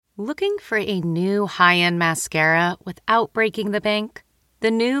Looking for a new high-end mascara without breaking the bank? The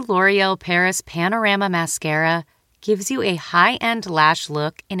new L'Oreal Paris Panorama Mascara gives you a high-end lash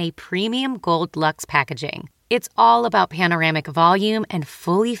look in a premium gold luxe packaging. It's all about panoramic volume and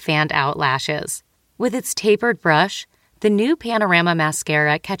fully fanned-out lashes. With its tapered brush, the new Panorama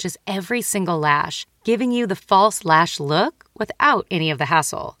Mascara catches every single lash, giving you the false lash look without any of the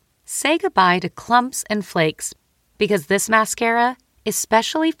hassle. Say goodbye to clumps and flakes, because this mascara is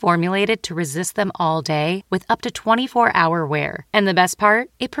specially formulated to resist them all day with up to 24-hour wear. And the best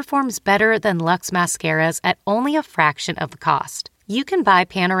part? It performs better than Luxe mascaras at only a fraction of the cost. You can buy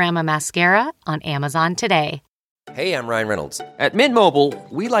Panorama Mascara on Amazon today. Hey, I'm Ryan Reynolds. At Mint Mobile,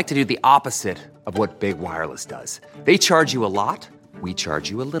 we like to do the opposite of what Big Wireless does. They charge you a lot, we charge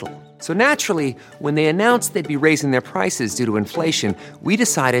you a little. So naturally, when they announced they'd be raising their prices due to inflation, we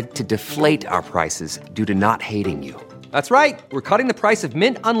decided to deflate our prices due to not hating you. That's right. We're cutting the price of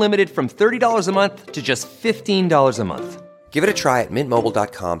Mint Unlimited from $30 a month to just $15 a month. Give it a try at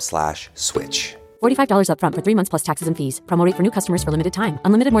mintmobile.com/switch. $45 up front for 3 months plus taxes and fees. Promo rate for new customers for limited time.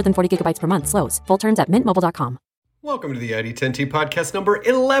 Unlimited more than 40 gigabytes per month. Slows full terms at mintmobile.com. Welcome to the ID10T podcast number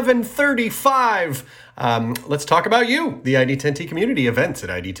 1135. Let's talk about you, the ID10T community events at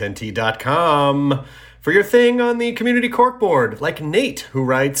ID10T.com. For your thing on the community corkboard, like Nate, who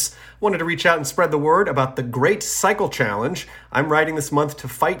writes, wanted to reach out and spread the word about the Great Cycle Challenge. I'm riding this month to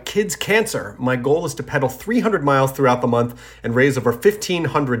fight kids' cancer. My goal is to pedal 300 miles throughout the month and raise over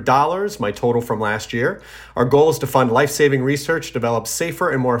 $1,500, my total from last year. Our goal is to fund life-saving research, develop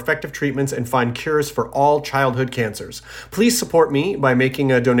safer and more effective treatments, and find cures for all childhood cancers. Please support me by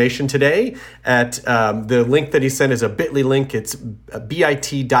making a donation today at the link that he sent is a bit.ly link. It's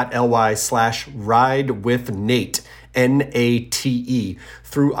bit.ly/ridewithnate. NATE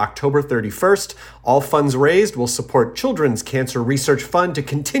through October 31st. All funds raised will support Children's Cancer Research Fund to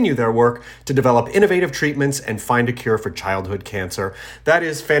continue their work to develop innovative treatments and find a cure for childhood cancer. That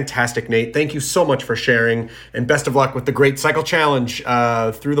is fantastic, Nate. Thank you so much for sharing, and best of luck with the Great Cycle Challenge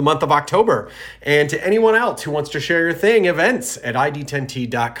through the month of October. And to anyone else who wants to share your thing, events at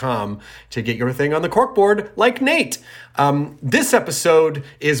ID10T.com to get your thing on the corkboard, like Nate. This episode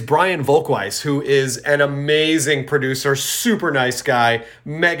is Brian Volkweiss, who is an amazing producer, super nice guy,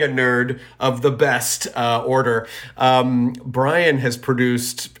 mega nerd of the best order. Brian has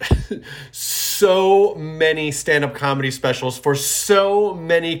produced so many stand-up comedy specials for so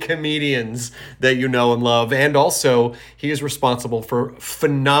many comedians that you know and love. And also, he is responsible for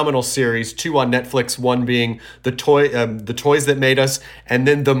phenomenal series, 2 on Netflix, one being The Toys That Made Us, and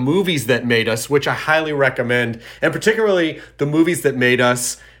then The Movies That Made Us, which I highly recommend. And particularly, The Movies That Made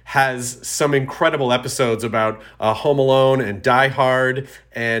Us has some incredible episodes about Home Alone and Die Hard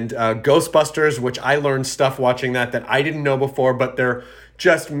and Ghostbusters, which I learned stuff watching that I didn't know before, but they're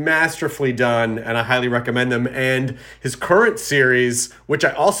just masterfully done, and I highly recommend them. And his current series, which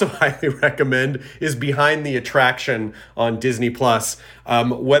I also highly recommend, is Behind the Attraction on Disney+.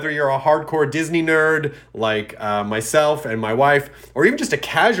 Whether you're a hardcore Disney nerd like myself and my wife, or even just a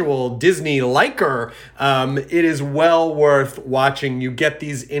casual Disney liker, it is well worth watching. You get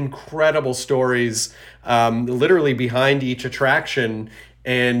these incredible stories literally behind each attraction,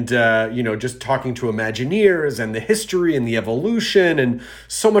 and, just talking to Imagineers and the history and the evolution and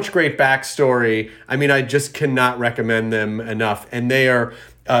so much great backstory. I mean, I just cannot recommend them enough. And they are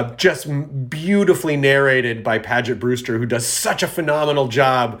just beautifully narrated by Paget Brewster, who does such a phenomenal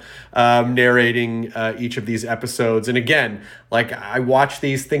job narrating each of these episodes. And again, like, I watch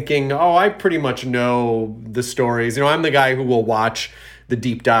these thinking, I pretty much know the stories. I'm the guy who will watch the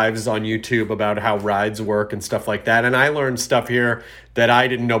deep dives on YouTube about how rides work and stuff like that. And I learned stuff here that I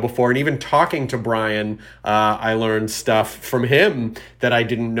didn't know before. And even talking to Brian, I learned stuff from him that I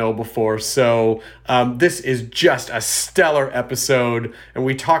didn't know before. So this is just a stellar episode. And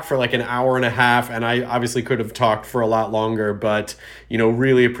we talked for like an hour and a half, and I obviously could have talked for a lot longer, but,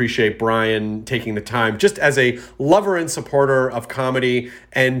 really appreciate Brian taking the time just as a lover and supporter of comedy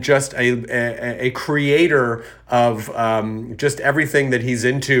and just a creator of just everything that he's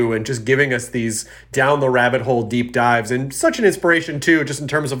into, and just giving us these down the rabbit hole deep dives, and such an inspiration too, just in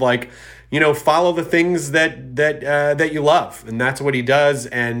terms of like, follow the things that you love. And that's what he does.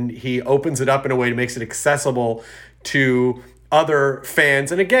 And he opens it up in a way that makes it accessible to other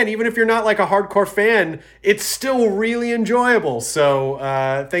fans. And again, even if you're not like a hardcore fan, it's still really enjoyable. So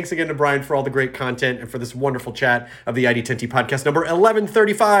thanks again to Brian for all the great content and for this wonderful chat of the ID10T podcast number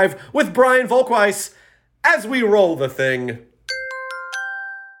 1135 with Brian Volkweiss as we roll the thing.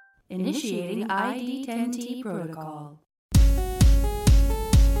 Initiating ID10T protocol.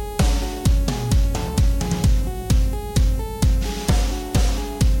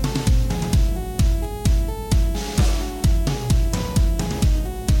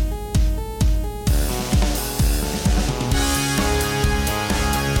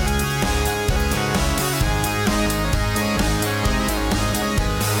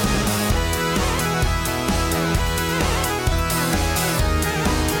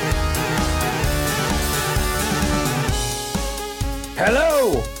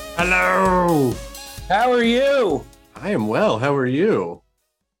 Hello. How are you? I am well. How are you?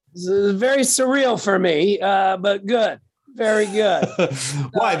 This is very surreal for me, but good. Very good.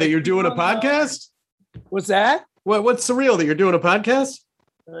 Why? That you're doing a podcast? What's that? What's surreal that you're doing a podcast?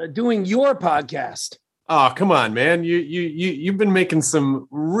 Doing your podcast. Oh, come on, man. You've been making some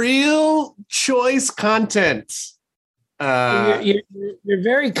real choice content. You're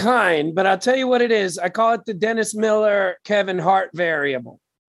very kind, but I'll tell you what it is. I call it the Dennis Miller, Kevin Hart variable.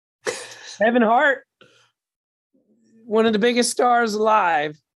 Kevin Hart, one of the biggest stars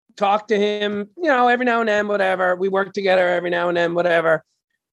alive. Talk to him, every now and then, whatever. We work together every now and then, whatever.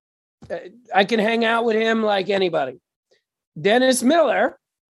 I can hang out with him like anybody. Dennis Miller,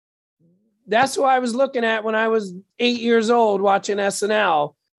 that's who I was looking at when I was 8 years old watching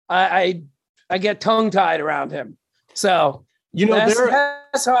SNL. I get tongue-tied around him. So,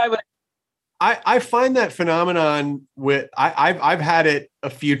 that's how I would. I find that phenomenon with I've had it a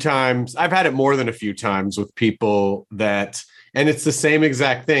few times. I've had it more than a few times with people that, and it's the same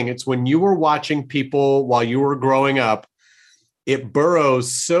exact thing. It's when you were watching people while you were growing up, it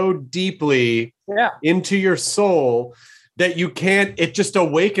burrows so deeply into your soul that you can't, it just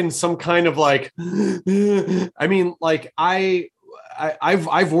awakens some kind of like, I mean, like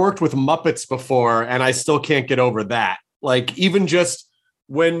I've worked with Muppets before and I still can't get over that. Like even just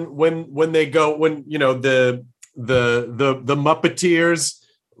when they go, when, the Muppeteers,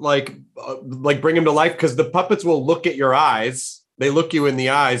 like bring him to life, because the puppets will look at your eyes. They look you in the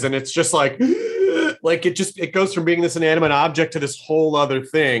eyes, and it's just like it goes from being this inanimate object to this whole other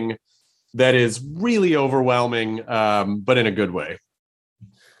thing that is really overwhelming, but in a good way.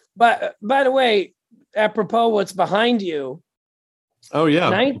 But by the way, apropos what's behind you. Oh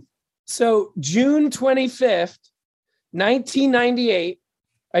yeah. So June 25th, 1998,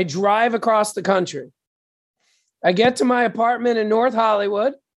 I drive across the country. I get to my apartment in North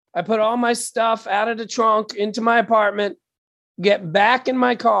Hollywood. I put all my stuff out of the trunk into my apartment, get back in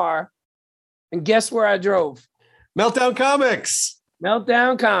my car, and guess where I drove? Meltdown Comics.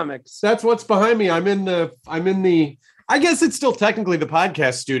 Meltdown Comics. That's what's behind me. I'm in the, I guess it's still technically the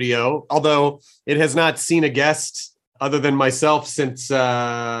podcast studio, although it has not seen a guest other than myself since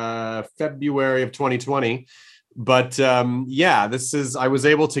February of 2020. But I was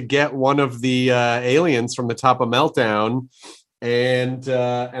able to get one of the aliens from the top of Meltdown, and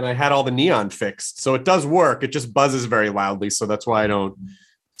I had all the neon fixed, so it does work. It just buzzes very loudly, so that's why I don't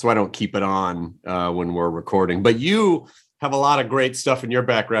keep it on when we're recording. But you have a lot of great stuff in your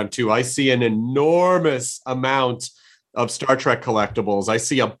background too. I see an enormous amount of Star Trek collectibles. I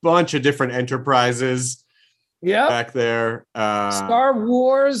see a bunch of different Enterprises back there. Star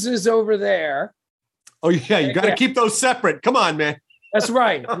Wars is over there. Oh, yeah, you got to keep those separate. Come on, man. That's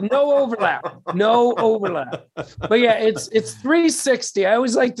right. No overlap. No overlap. But yeah, it's 360. I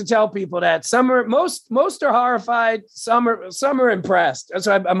always like to tell people that. Most are horrified. Some are impressed.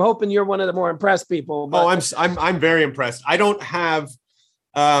 So I'm hoping you're one of the more impressed people. But. Oh, I'm very impressed. I don't have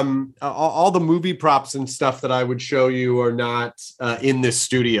all the movie props and stuff that I would show you are not in this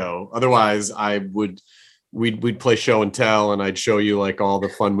studio. Otherwise, we'd play show and tell, and I'd show you like all the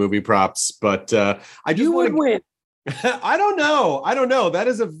fun movie props. But I just would win. I don't know. That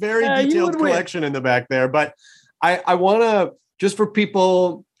is a very detailed collection in the back there. But I want to, just for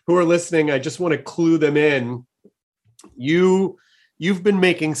people who are listening, I just want to clue them in. You've been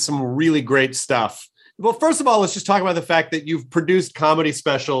making some really great stuff. Well, first of all, let's just talk about the fact that you've produced comedy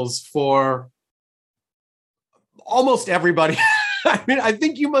specials for almost everybody. I mean, I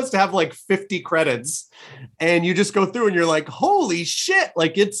think you must have like 50 credits, and you just go through and you're like, holy shit.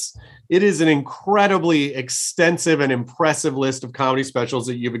 Like it is an incredibly extensive and impressive list of comedy specials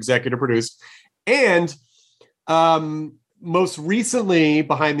that you've executive produced. And most recently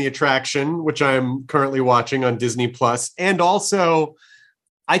Behind the Attraction, which I'm currently watching on Disney Plus. And also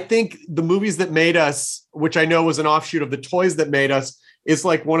I think The Movies That Made Us, which I know was an offshoot of The Toys That Made Us, is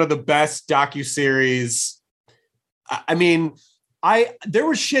like one of the best docuseries. I mean, there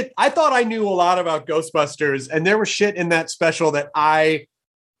was shit. I thought I knew a lot about Ghostbusters, and there was shit in that special that I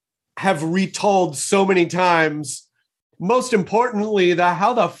have retold so many times. Most importantly,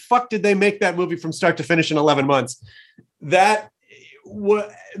 how the fuck did they make that movie from start to finish in 11 months? Those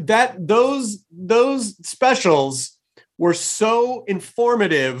specials were so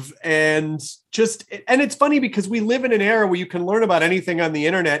informative, and it's funny because we live in an era where you can learn about anything on the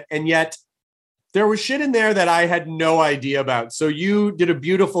internet, and yet there was shit in there that I had no idea about. So you did a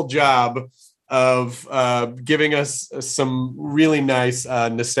beautiful job of giving us some really nice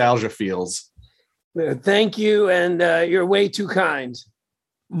nostalgia feels. Thank you, and you're way too kind.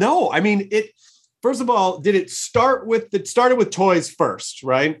 No, I mean it. First of all, it started with toys first,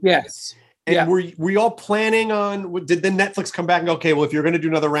 right? Yes. And were you all planning on? Did then Netflix come back and go, okay, well, if you're going to do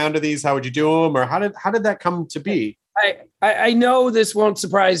another round of these, how would you do them, or how did that come to be? I know this won't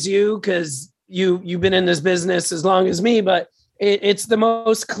surprise you because you've been in this business as long as me, but it's the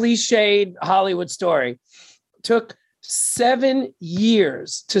most cliched Hollywood story. Took 7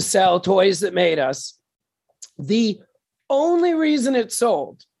 years to sell Toys That Made Us. The only reason it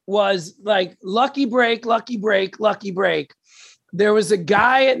sold was like lucky break. There was a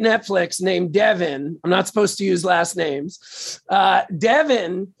guy at Netflix named Devin. I'm not supposed to use last names.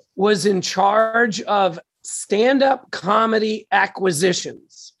 Devin was in charge of stand-up comedy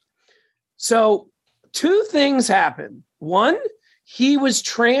acquisitions. So 2 things happened. One, he was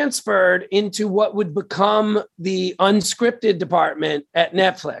transferred into what would become the unscripted department at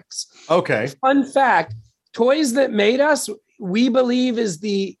Netflix. Okay. Fun fact, Toys That Made Us, we believe is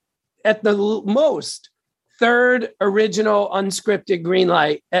at the most, 3rd original unscripted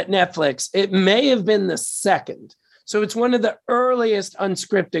greenlight at Netflix. It may have been the 2nd. So it's one of the earliest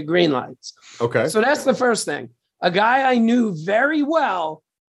unscripted greenlights. Okay. So that's the first thing. A guy I knew very well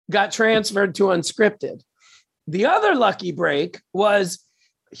got transferred to unscripted. The other lucky break was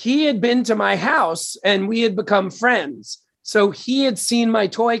he had been to my house and we had become friends. So he had seen my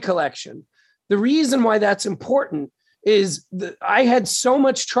toy collection. The reason why that's important is that I had so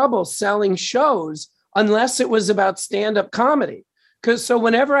much trouble selling shows unless it was about stand-up comedy. So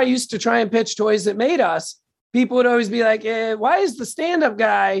whenever I used to try and pitch Toys That Made Us, people would always be like, why is the stand-up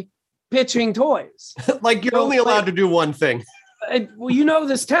guy pitching toys? Like you're only allowed to do one thing. Well, you know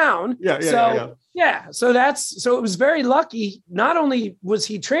this town. Yeah. So it was very lucky. Not only was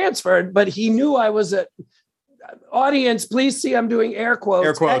he transferred, but he knew I was an audience. Please see, I'm doing air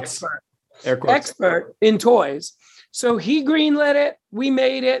quotes. Expert in toys. So he greenlit it. We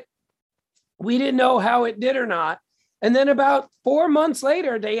made it. We didn't know how it did or not. And then about 4 months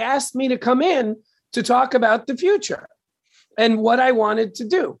later, they asked me to come in to talk about the future and what I wanted to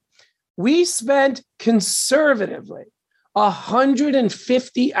do. We spent conservatively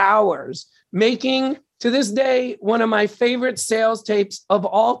 150 hours making, to this day, one of my favorite sales tapes of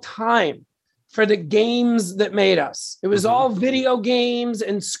all time for the Games That Made Us. It was all video games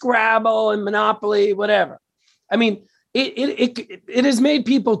and Scrabble and Monopoly, whatever. I mean, it has made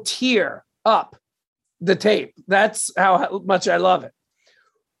people tear up the tape. That's how much I love it.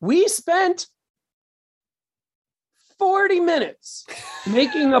 We spent 40 minutes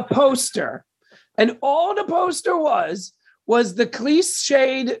making a poster, and all the poster was the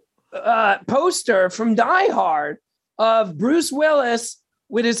cliched poster from Die Hard of Bruce Willis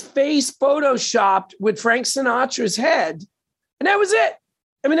with his face photoshopped with Frank Sinatra's head. And that was it.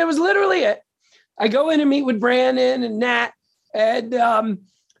 I mean, that was literally it. I go in and meet with Brandon and Nat, and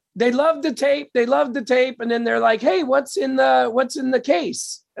they loved the tape. And then they're like, hey, what's in the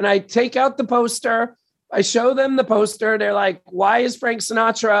case? And I take out the poster. I show them the poster. They're like, why is Frank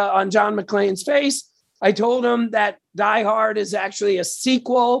Sinatra on John McClane's face? I told them that Die Hard is actually a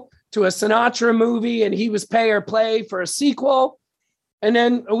sequel to a Sinatra movie, and he was pay or play for a sequel. And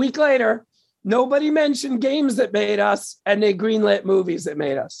then a week later, nobody mentioned Games That Made Us, and they greenlit Movies That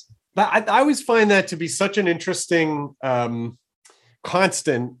Made Us. I always find that to be such an interesting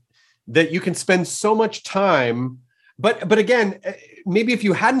constant that you can spend so much time. But again, maybe if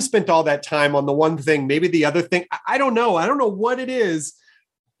you hadn't spent all that time on the one thing, maybe the other thing, I don't know. I don't know what it is,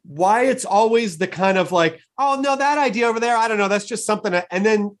 why it's always the kind of like, oh, no, that idea over there, I don't know. That's just something. And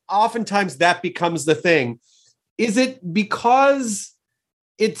then oftentimes that becomes the thing. Is it because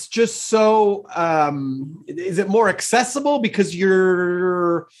it's just so, is it more accessible because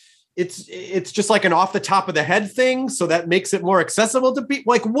it's just like an off the top of the head thing. So that makes it more accessible to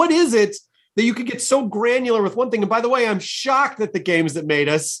people. Like, what is it that you could get so granular with one thing? And by the way, I'm shocked that the Games That Made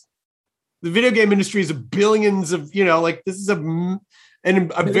Us, the video game industry is billions of, like this is a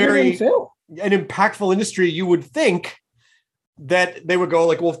very an impactful industry. You would think that they would go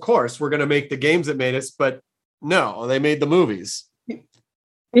like, well, of course we're going to make the Games That Made Us, but no, they made the movies.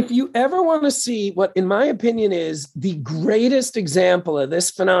 If you ever want to see what, in my opinion, is the greatest example of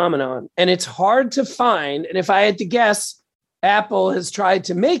this phenomenon, and it's hard to find, and if I had to guess, Apple has tried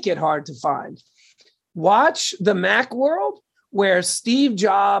to make it hard to find. Watch the Macworld, where Steve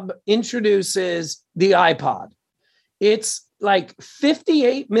Jobs introduces the iPod. It's like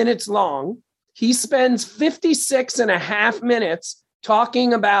 58 minutes long. He spends 56 and a half minutes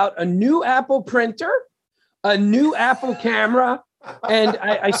talking about a new Apple printer, a new Apple camera, and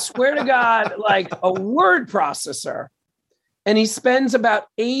I swear to God, like a word processor. And he spends about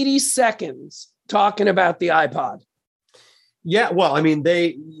 80 seconds talking about the iPod. Yeah, well, I mean,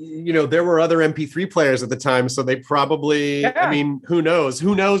 there were other MP3 players at the time, so they probably, Yeah. I mean, who knows?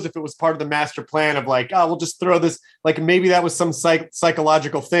 Who knows if it was part of the master plan of like, oh, we'll just throw this, like maybe that was some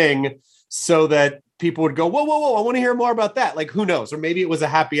psychological thing so that people would go, whoa, whoa, whoa, I want to hear more about that. Like, who knows? Or maybe it was a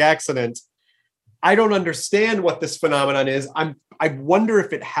happy accident. I don't understand what this phenomenon is. I wonder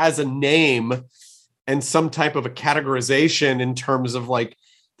if it has a name and some type of a categorization in terms of like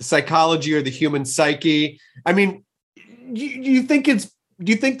the psychology or the human psyche. I mean, do you think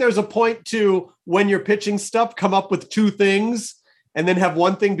there's a point to when you're pitching stuff, come up with two things and then have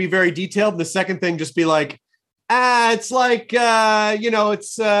one thing be very detailed and the second thing just be like, it's like,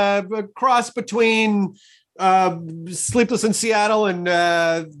 it's a cross between Sleepless in Seattle and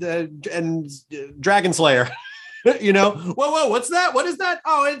Dragon Slayer, whoa, what's that? What is that?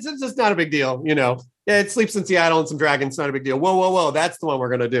 Oh, it's just not a big deal. Yeah, it Sleeps in Seattle and some dragons. Not a big deal. Whoa. That's the one we're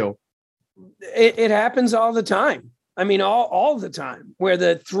going to do. It happens all the time. I mean, all the time where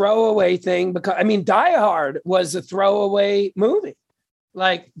the throwaway thing, because I mean, Die Hard was a throwaway movie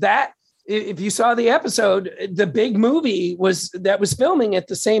like that. If you saw the episode, the big movie that was filming at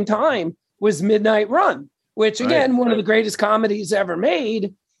the same time was Midnight Run, which again, one of the greatest comedies ever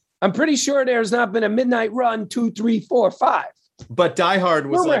made. I'm pretty sure there's not been a Midnight Run 2, 3, 4, 5. But Die Hard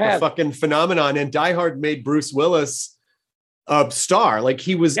was like a fucking phenomenon, and Die Hard made Bruce Willis a star. Like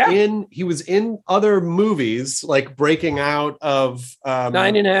he was in other movies, like breaking out of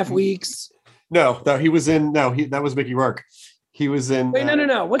 9.5 Weeks. That was Mickey Rourke. He was in. Wait,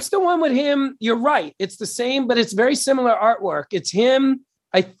 no. What's the one with him? You're right. It's the same, but it's very similar artwork. It's him,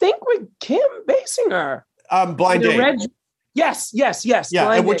 I think, with Kim Basinger. Blind Date. Yes.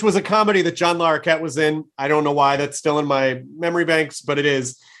 Yeah, which was a comedy that John Larroquette was in. I don't know why that's still in my memory banks, but it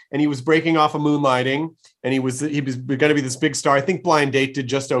is. And he was breaking off of Moonlighting, and he was going to be this big star. I think Blind Date did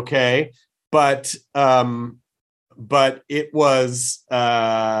just okay, but it was.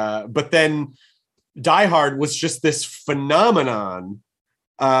 But then Die Hard was just this phenomenon.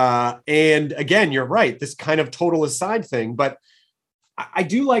 And again, you're right. This kind of total aside thing, but I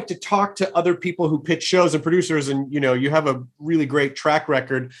do like to talk to other people who pitch shows and producers, and you have a really great track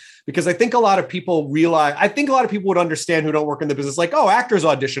record, because I think a lot of people would understand who don't work in the business, like, oh, actors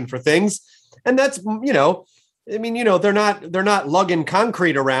audition for things, and that's they're not lugging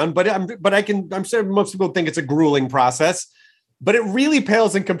concrete around, but I'm sure most people think it's a grueling process, but it really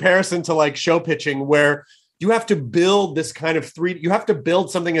pales in comparison to like show pitching, where you have to build this kind of you have to build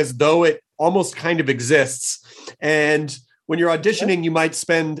something as though it almost kind of exists. And when you're auditioning, you might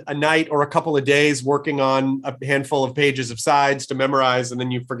spend a night or a couple of days working on a handful of pages of sides to memorize, and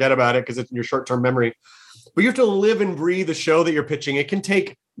then you forget about it because it's in your short-term memory. But you have to live and breathe the show that you're pitching. It can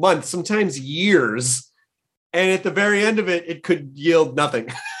take months, sometimes years. And at the very end of it, it could yield nothing.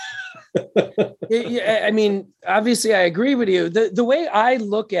 I mean, obviously, I agree with you. The way I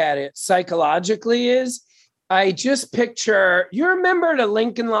look at it psychologically is I just picture, you remember the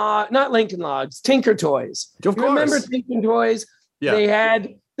Tinker Toys. Of course. You remember Tinker Toys? Yeah.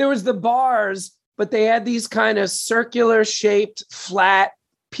 There was the bars, but they had these kind of circular shaped flat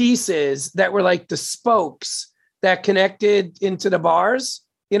pieces that were like the spokes that connected into the bars.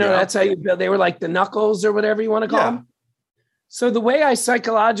 That's how you build. They were like the knuckles or whatever you want to call them. So the way I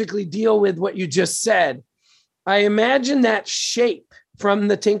psychologically deal with what you just said, I imagine that shape from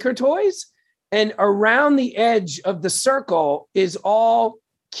the Tinker Toys, and around the edge of the circle is all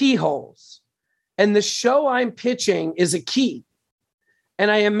keyholes. And the show I'm pitching is a key. And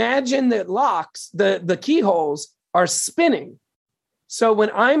I imagine that locks, the keyholes are spinning. So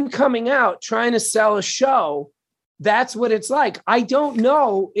when I'm coming out trying to sell a show, that's what it's like. I don't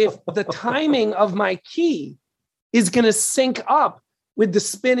know if the timing of my key is going to sync up with the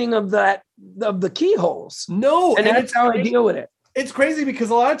spinning of the keyholes. No. And that's how I deal with it. It's crazy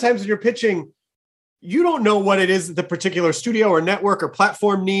because a lot of times when you're pitching, you don't know what it is that the particular studio or network or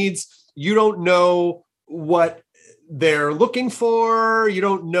platform needs. You don't know what they're looking for. You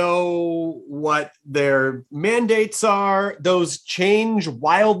don't know what their mandates are. Those change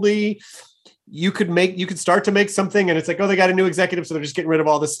wildly. You could start to make something and it's like, oh, they got a new executive, so they're just getting rid of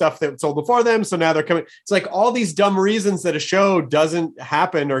all this stuff that sold before them. So now they're coming. It's like all these dumb reasons that a show doesn't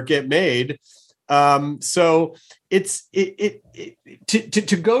happen or get made. So it's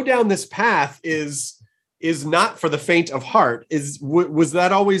to go down this path is not for the faint of heart. Was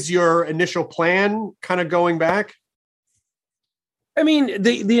that always your initial plan, kind of going back? I mean,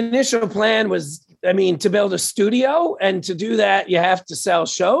 the initial plan was, to build a studio, and to do that, you have to sell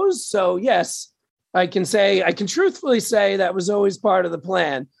shows. So yes, I can truthfully say that was always part of the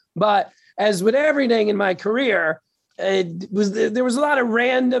plan. But as with everything in my career, there was a lot of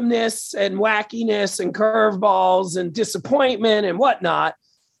randomness and wackiness and curveballs and disappointment and whatnot.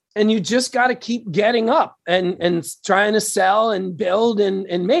 And you just got to keep getting up and trying to sell and build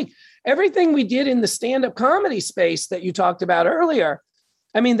and make. Everything we did in the stand-up comedy space that you talked about earlier,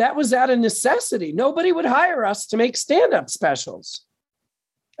 I mean, that was out of necessity. Nobody would hire us to make stand-up specials.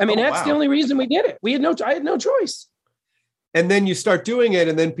 I mean, that's the only reason we did it. I had no choice. And then you start doing it,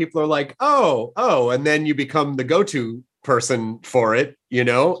 and then people are like, oh, and then you become the go-to person for it,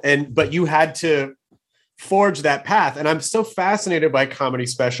 but you had to forge that path. And I'm so fascinated by comedy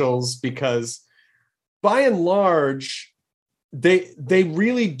specials because by and large, they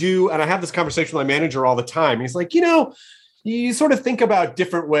really do. And I have this conversation with my manager all the time. He's like, you sort of think about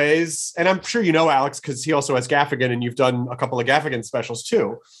different ways. And I'm sure Alex, because he also has Gaffigan, and you've done a couple of Gaffigan specials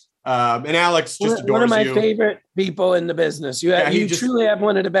too. And Alex just adores you. One of my favorite people in the business. You truly have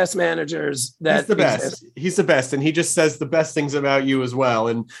one of the best managers. He's the best. He's the best. And he just says the best things about you as well.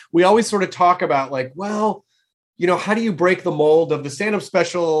 And we always sort of talk about like, well, how do you break the mold of the stand-up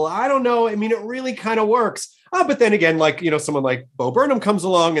special? I don't know. I mean, it really kind of works. But then again, like, someone like Bo Burnham comes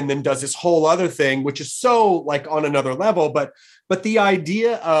along and then does this whole other thing, which is so like on another level. But the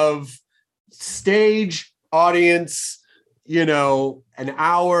idea of stage, audience, an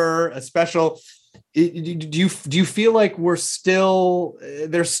hour, a special, do you feel like there's still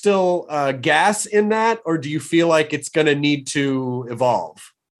gas in that, or do you feel like it's going to need to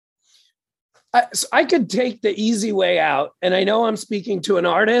evolve? I could take the easy way out, and I know I'm speaking to an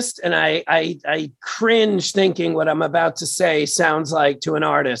artist, and I cringe thinking what I'm about to say sounds like to an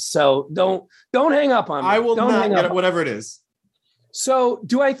artist. So don't hang up on me. I will not get it, whatever it is. So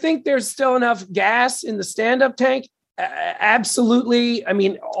do I think there's still enough gas in the stand-up tank? Absolutely. I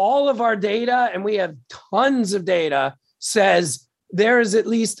mean, all of our data, and we have tons of data, says there is at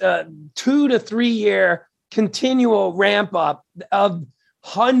least a 2 to 3 year continual ramp up of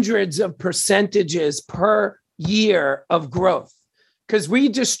hundreds of percentages per year of growth, because we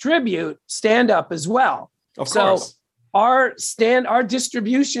distribute stand-up as well. Of course. So our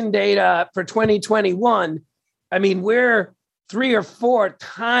distribution data for 2021, I mean, we're 3 or 4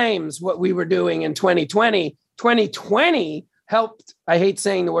 times what we were doing in 2020. 2020 helped. I hate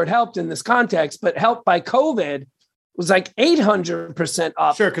saying the word helped in this context, but helped by COVID was like 800%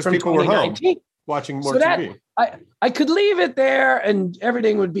 up. Sure, because people were home watching more TV. I could leave it there and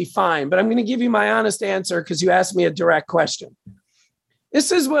everything would be fine, but I'm going to give you my honest answer because you asked me a direct question.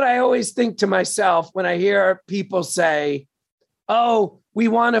 This is what I always think to myself when I hear people say, oh, we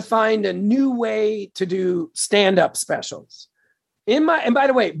want to find a new way to do stand-up specials. And by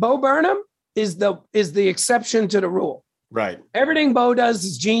the way, Bo Burnham is the exception to the rule. Right. Everything Bo does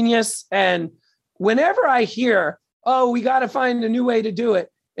is genius. And whenever I hear, oh, we got to find a new way to do it,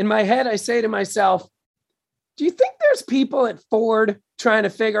 in my head, I say to myself, do you think there's people at Ford trying to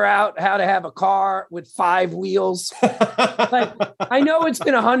figure out how to have a car with 5 wheels? Like, I know it's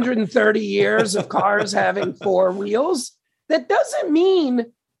been 130 years of cars having 4 wheels. That doesn't mean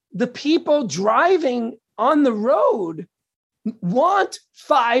the people driving on the road want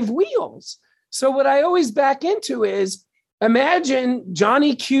 5 wheels. So what I always back into is, imagine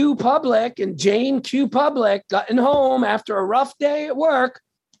Johnny Q. Public and Jane Q. Public getting home after a rough day at work.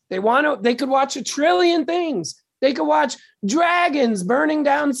 They could watch a trillion things. They could watch dragons burning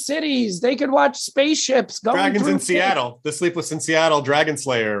down cities. They could watch spaceships going Dragons through in Seattle. The Sleepless in Seattle Dragon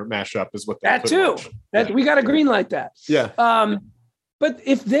Slayer mashup is what they that too. Watch. We got to green light that. Yeah. But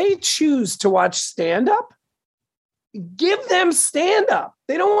if they choose to watch stand-up, give them stand-up.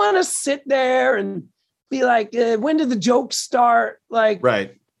 They don't want to sit there and be like, when did the jokes start? Like,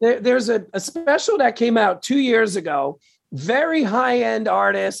 right. There's a special that came out 2 years ago. Very high-end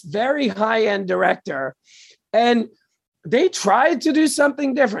artist, very high-end director. And they tried to do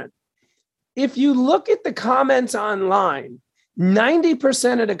something different. If you look at the comments online,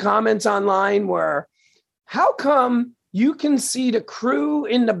 90% of the comments online were, how come you can see the crew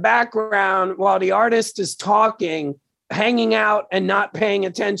in the background while the artist is talking, hanging out and not paying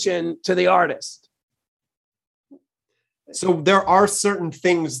attention to the artist? So there are certain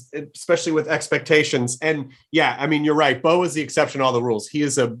things, especially with expectations. And yeah, I mean, you're right. Bo is the exception to all the rules. He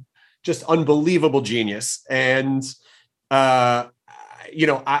is a just unbelievable genius. And, that's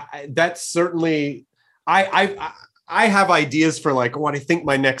certainly, I have ideas for like what I think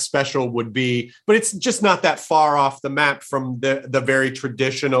my next special would be, but it's just not that far off the map from the very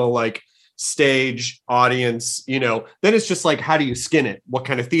traditional, like, stage audience, then it's just like, how do you skin it? What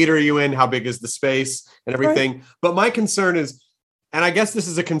kind of theater are you in? How big is the space and everything? Right. But my concern is, and I guess this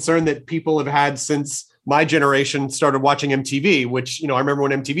is a concern that people have had since my generation started watching MTV, which, I remember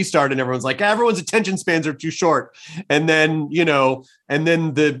when MTV started and everyone's like, everyone's attention spans are too short. And then,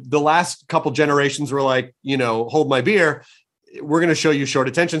 the last couple generations were like, hold my beer. We're going to show you short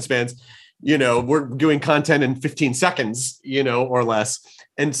attention spans. We're doing content in 15 seconds, or less.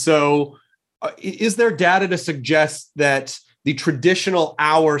 And so is there data to suggest that the traditional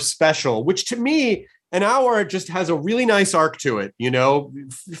hour special, which to me, an hour just has a really nice arc to it,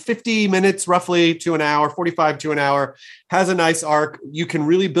 50 minutes roughly to an hour, 45 to an hour, has a nice arc. You can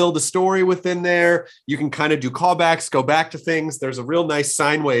really build a story within there. You can kind of do callbacks, go back to things. There's a real nice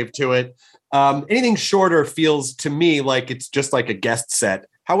sine wave to it. Anything shorter feels to me like it's just like a guest set.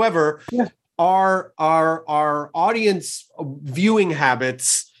 However, our audience viewing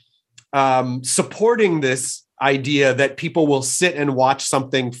habits supporting this idea that people will sit and watch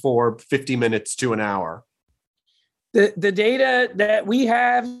something for 50 minutes to an hour? The data that we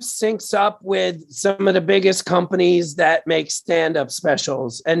have syncs up with some of the biggest companies that make stand-up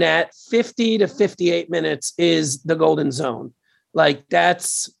specials. And that 50 to 58 minutes is the golden zone. Like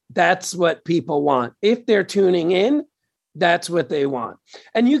that's what people want. If they're tuning in, that's what they want.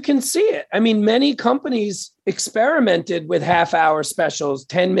 And you can see it. I mean, many companies experimented with half-hour specials,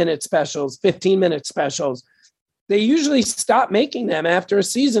 10-minute specials, 15-minute specials. They usually stop making them after a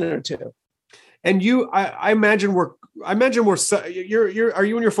season or two. And I imagine are you in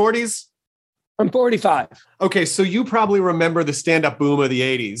your 40s? I'm 45. Okay. So you probably remember the stand-up boom of the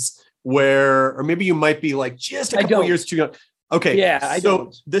 80s or maybe you might be like just a couple years too young. Okay. Yeah. I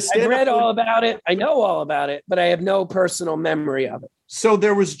read all about it. I know all about it, but I have no personal memory of it. So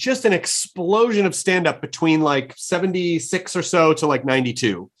there was just an explosion of stand-up between like 76 or so to like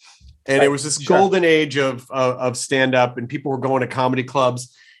 92. And it was this golden age of stand-up, and people were going to comedy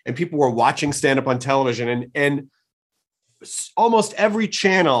clubs and people were watching stand-up on television. And almost every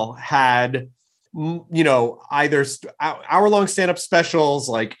channel had, either hour-long stand-up specials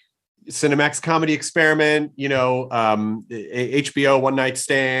like Cinemax Comedy Experiment, HBO One Night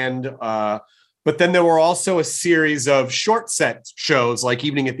Stand. But then there were also a series of short set shows like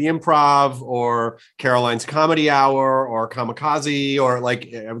Evening at the Improv or Caroline's Comedy Hour or Kamikaze or like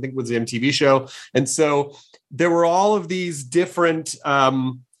I think it was the MTV show. And so there were all of these different,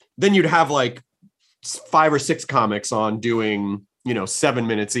 then you'd have like 5 or 6 comics on doing, 7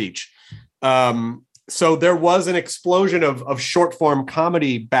 minutes each. So there was an explosion of short form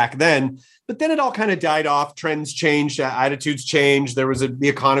comedy back then, but then it all kind of died off. Trends changed, attitudes changed. The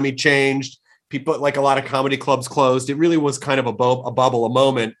economy changed. People, like a lot of comedy clubs closed. It really was kind of a bubble, a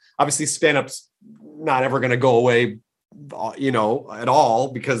moment. Obviously, stand-up's not ever going to go away, at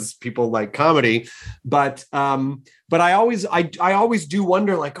all because people like comedy. But I always do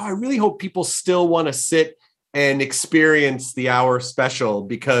wonder, like, I really hope people still want to sit and experience the hour special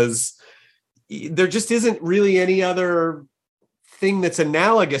because there just isn't really any other thing that's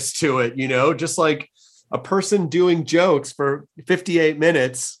analogous to it. Just like a person doing jokes for 58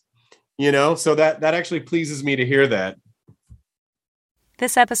 minutes. So that actually pleases me to hear that.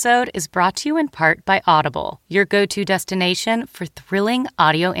 This episode is brought to you in part by Audible, your go-to destination for thrilling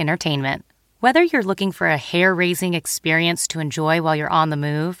audio entertainment. Whether you're looking for a hair-raising experience to enjoy while you're on the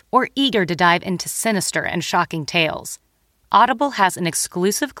move or eager to dive into sinister and shocking tales, Audible has an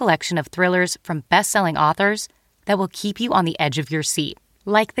exclusive collection of thrillers from best-selling authors that will keep you on the edge of your seat,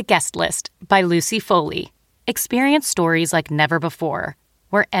 like The Guest List by Lucy Foley. Experience stories like never before,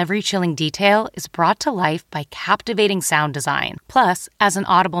 where every chilling detail is brought to life by captivating sound design. Plus, as an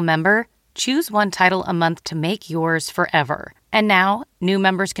Audible member, choose one title a month to make yours forever. And now, new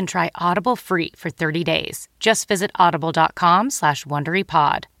members can try Audible free for 30 days. Just visit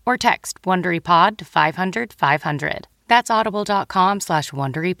audible.com/WonderyPod or text WonderyPod to 500-500. That's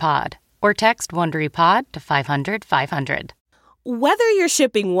audible.com/WonderyPod or text WonderyPod to 500-500. Whether you're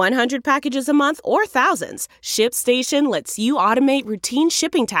shipping 100 packages a month or thousands, ShipStation lets you automate routine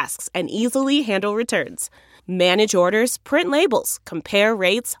shipping tasks and easily handle returns. Manage orders, print labels, compare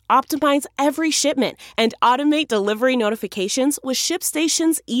rates, optimize every shipment, and automate delivery notifications with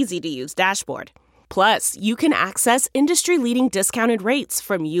ShipStation's easy-to-use dashboard. Plus, you can access industry-leading discounted rates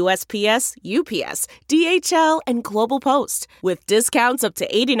from USPS, UPS, DHL, and Global Post, with discounts up to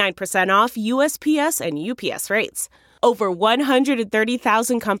 89% off USPS and UPS rates. Over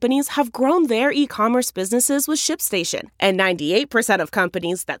 130,000 companies have grown their e-commerce businesses with ShipStation, and 98% of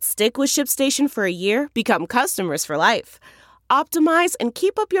companies that stick with ShipStation for a year become customers for life. Optimize and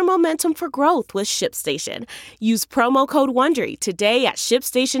keep up your momentum for growth with ShipStation. Use promo code WONDERY today at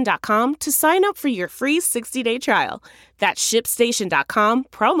ShipStation.com to sign up for your free 60-day trial. That's ShipStation.com,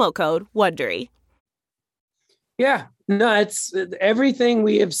 promo code WONDERY. Yeah, no, it's everything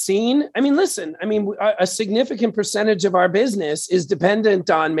we have seen. I mean, listen, a significant percentage of our business is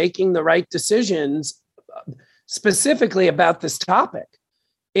dependent on making the right decisions specifically about this topic.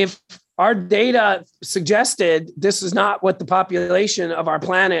 If our data suggested this is not what the population of our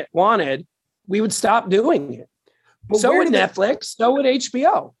planet wanted, we would stop doing it. But so would Netflix, so would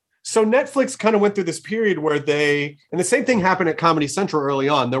HBO. So Netflix kind of went through this period where and the same thing happened at Comedy Central early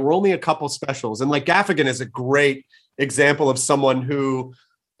on. There were only a couple specials. And like Gaffigan is a great example of someone who,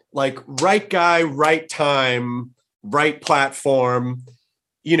 like, right guy, right time, right platform.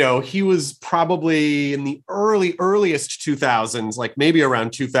 You know, he was probably in the earliest 2000s, like maybe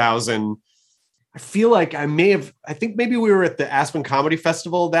around 2000. I feel like I think maybe we were at the Aspen Comedy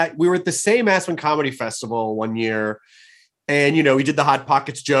Festival we were at the same Aspen Comedy Festival one year. And, you know, he did the Hot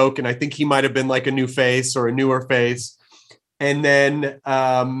Pockets joke, and I think he might have been like a new face or a newer face. And then,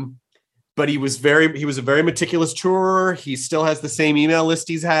 but he was a very meticulous tourer. He still has the same email list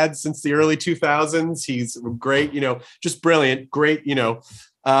he's had since the early 2000s. He's great, you know, just brilliant, great, you know.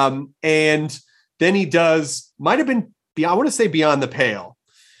 And then he might have been, I want to say Beyond the Pale.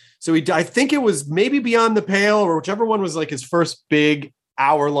 So I think it was maybe Beyond the Pale, or whichever one was like his first big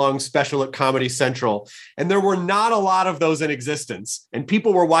hour-long special at Comedy Central. And there were not a lot of those in existence. And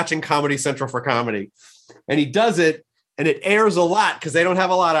people were watching Comedy Central for comedy. And he does it, and it airs a lot because they don't have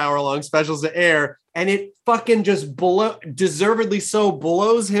a lot of hour-long specials to air. And it fucking just deservedly so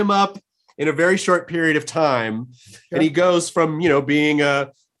blows him up in a very short period of time. Sure. And he goes from, you know, being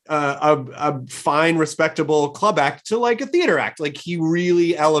a fine, respectable club act to like a theater act. Like, he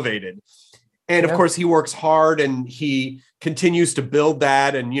really elevated. And of course he works hard, and he continues to build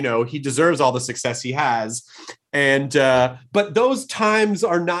that. And, you know, he deserves all the success he has. And, but those times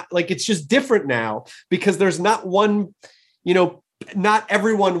are not, like, it's just different now because there's not one, you know, not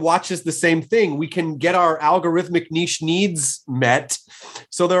everyone watches the same thing. We can get our algorithmic niche needs met.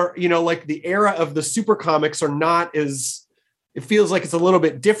 So they're, you know, like the era of the super comics are not as, it feels like it's a little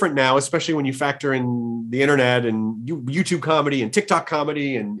bit different now, especially when you factor in the internet and YouTube comedy and TikTok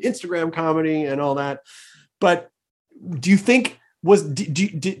comedy and Instagram comedy and all that. But do you think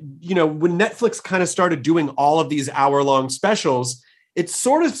you know, when Netflix kind of started doing all of these hour-long specials, it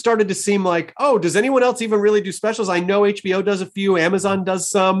sort of started to seem like, oh, does anyone else even really do specials? I know HBO does a few, Amazon does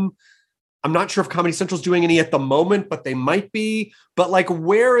some. I'm not sure if Comedy Central's doing any at the moment, but they might be. But like,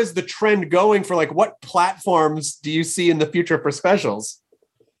 where is the trend going for, like, what platforms do you see in the future for specials?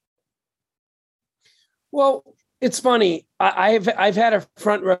 Well, it's funny. I've had a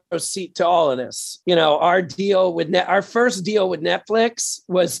front row seat to all of this. You know, our first deal with Netflix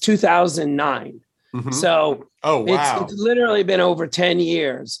was 2009. Mm-hmm. So it's literally been over 10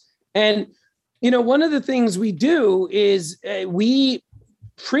 years. And, you know, one of the things we do is we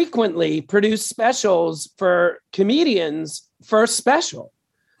frequently produce specials for comedians' first special.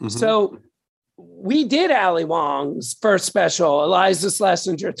 Mm-hmm. So we did Ali Wong's first special, Eliza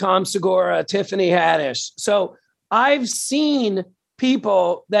Schlesinger, Tom Segura, Tiffany Haddish. So I've seen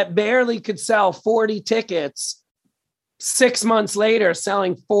people that barely could sell 40 tickets 6 months later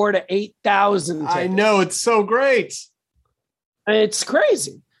selling 4,000 to 8,000 tickets. I know, it's so great. It's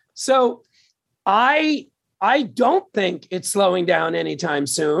crazy. So I don't think it's slowing down anytime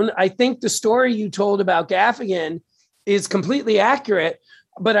soon. I think the story you told about Gaffigan is completely accurate.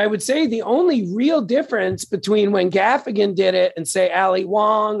 But I would say the only real difference between when Gaffigan did it and, say, Ali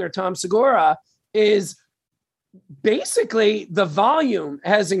Wong or Tom Segura is basically the volume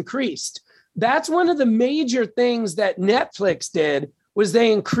has increased. That's one of the major things that Netflix did, was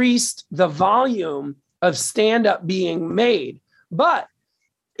they increased the volume of stand-up being made. But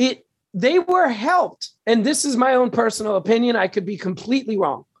they were helped, and this is my own personal opinion, I could be completely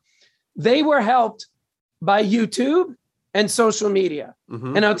wrong. They were helped by YouTube and social media.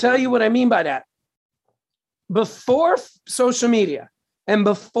 Mm-hmm. And I'll tell you what I mean by that. Before social media and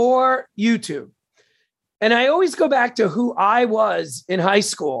before YouTube, and I always go back to who I was in high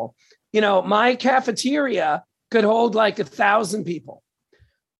school. You know, my cafeteria could hold like 1,000 people.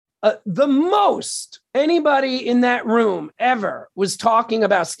 The most anybody in that room ever was talking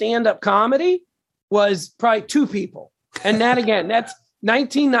about stand-up comedy was probably 2 people. And that, again, that's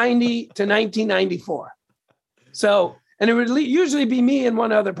 1990 to 1994. So, and it would usually be me and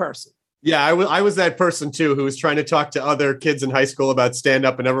one other person. Yeah, I was that person too, who was trying to talk to other kids in high school about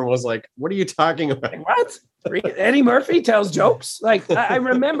stand-up, and everyone was like, what are you talking about? Like, what? Eddie Murphy tells jokes? Like, I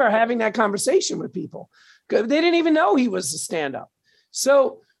remember having that conversation with people. They didn't even know he was a stand-up.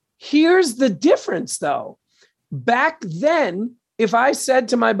 So here's the difference, though. Back then, if I said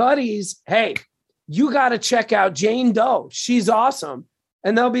to my buddies, hey, you got to check out Jane Doe, she's awesome,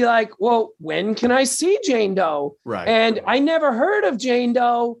 And they'll be like, well, when can I see Jane Doe? Right. And I never heard of Jane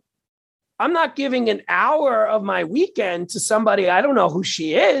Doe. I'm not giving an hour of my weekend to somebody I don't know who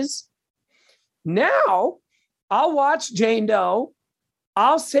she is. Now I'll watch Jane Doe.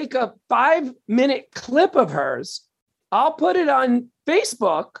 I'll take a 5-minute clip of hers. I'll put it on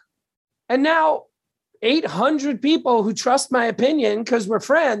Facebook. And now 800 people who trust my opinion because we're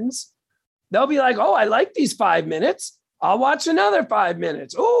friends, they'll be like, oh, I like these 5 minutes. I'll watch another 5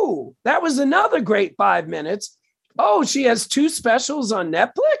 minutes. Oh, that was another great 5 minutes. Oh, she has 2 specials on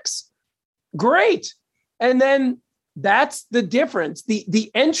Netflix. Great. And then that's the difference.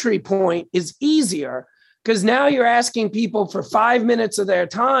 The entry point is easier because now you're asking people for 5 minutes of their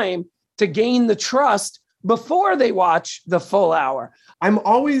time to gain the trust before they watch the full hour. I'm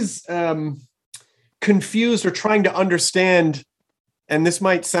always confused or trying to understand, and this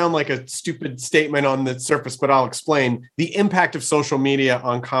might sound like a stupid statement on the surface, but I'll explain the impact of social media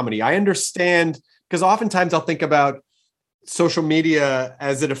on comedy. I understand because oftentimes I'll think about social media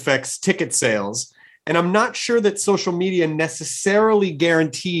as it affects ticket sales. And I'm not sure that social media necessarily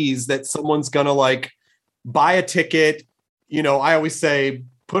guarantees that someone's going to like buy a ticket. You know, I always say,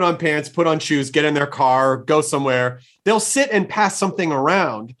 put on pants, put on shoes, get in their car, go somewhere. They'll sit and pass something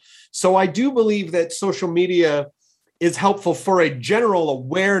around. So I do believe that social media is helpful for a general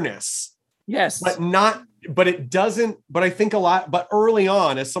awareness. Yes. But I think a lot, but early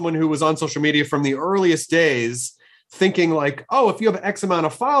on, as someone who was on social media from the earliest days, thinking like, oh, if you have X amount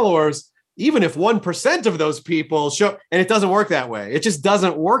of followers, even if 1% of those people show, and it doesn't work that way. It just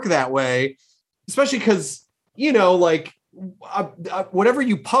doesn't work that way, especially because, you know, like whatever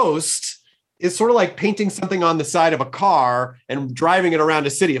you post is sort of like painting something on the side of a car and driving it around a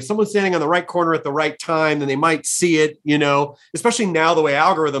city. If someone's standing on the right corner at the right time, then they might see it, you know, especially now the way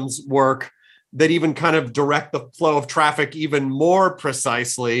algorithms work that even kind of direct the flow of traffic even more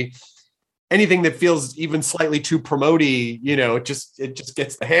precisely. Anything that feels even slightly too promote-y, you know, it just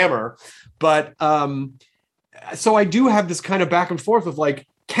gets the hammer. But so I do have this kind of back and forth of like,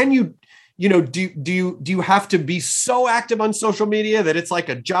 can you, you know, do you have to be so active on social media that it's like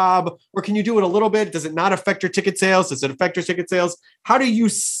a job, or can you do it a little bit? Does it not affect your ticket sales? Does it affect your ticket sales? How do you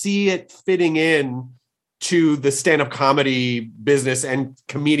see it fitting in to the stand-up comedy business and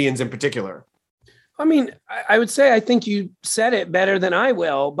comedians in particular? I mean, I would say I think you said it better than I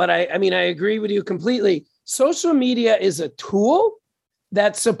will, but I mean, I agree with you completely. Social media is a tool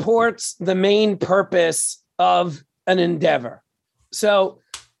that supports the main purpose of an endeavor. So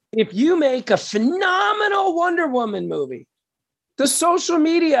if you make a phenomenal Wonder Woman movie, the social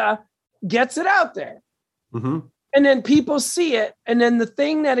media gets it out there. Mm-hmm. And then people see it. And then the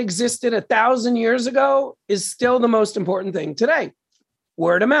thing that existed 1,000 years ago is still the most important thing today.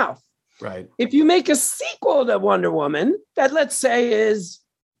 Word of mouth. Right. If you make a sequel to Wonder Woman that, let's say, is,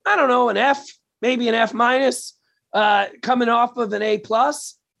 I don't know, an F, maybe an F minus, coming off of an A+,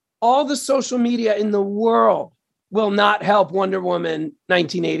 all the social media in the world will not help Wonder Woman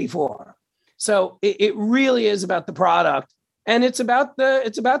 1984. So it really is about the product, and it's about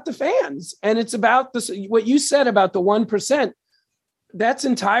the fans, and it's about what you said about the 1%. That's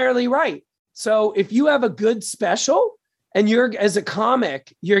entirely right. So if you have a good special, and you're, as a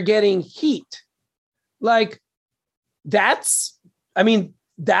comic, you're getting heat. Like that's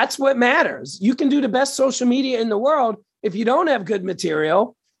what matters. You can do the best social media in the world. If you don't have good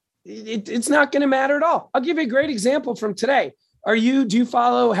material, it's not going to matter at all. I'll give you a great example from today. Do you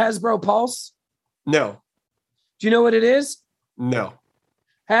follow Hasbro Pulse? No. Do you know what it is? No.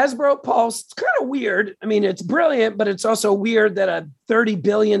 Hasbro Pulse, it's kind of weird. I mean, it's brilliant, but it's also weird that a $30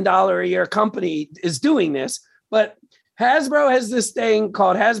 billion a year company is doing this. But Hasbro has this thing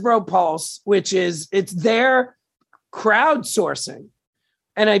called Hasbro Pulse, which is, it's their crowdsourcing.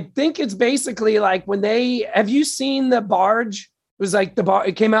 And I think it's basically like have you seen the barge? It was like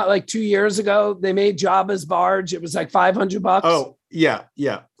it came out like 2 years ago. They made Jabba's barge. It was like $500. Oh, yeah.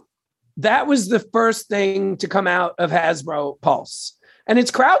 Yeah. That was the first thing to come out of Hasbro Pulse. And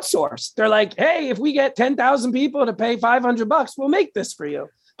it's crowdsourced. They're like, hey, if we get 10,000 people to pay $500, we'll make this for you.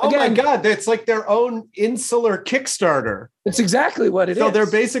 Again, oh my God, that's like their own insular Kickstarter. It's exactly what it is. So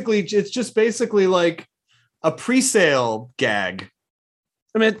it's just basically like a pre-sale gag.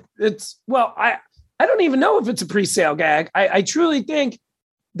 I mean, I don't even know if it's a pre-sale gag. I truly think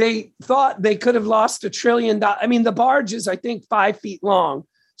they thought they could have lost $1 trillion. I mean, the barge is, I think, 5 feet long.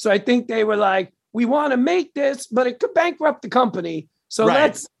 So I think they were like, we want to make this, but it could bankrupt the company. So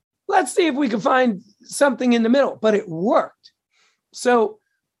right. let's see if we can find something in the middle. But it worked. So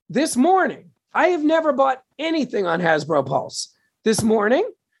this morning, I have never bought anything on Hasbro Pulse. This morning,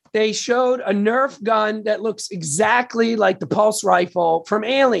 they showed a Nerf gun that looks exactly like the pulse rifle from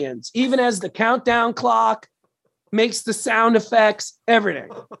Aliens, even as the countdown clock makes the sound effects, everything.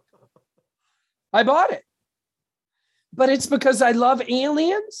 I bought it. But it's because I love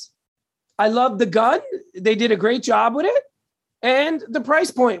Aliens. I love the gun. They did a great job with it. And the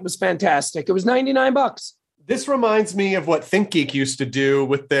price point was fantastic. It was $99. This reminds me of what ThinkGeek used to do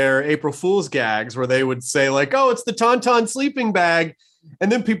with their April Fool's gags, where they would say like, oh, it's the Tauntaun sleeping bag.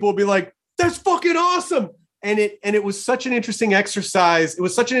 And then people would be like, that's fucking awesome. And it was such an interesting exercise. It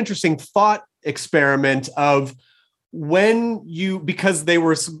was such an interesting thought experiment of because they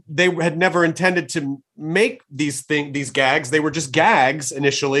had never intended to make these gags. They were just gags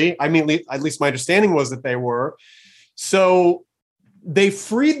initially. I mean, at least my understanding was that they were. So they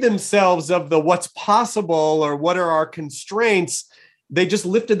freed themselves of the what's possible or what are our constraints. They just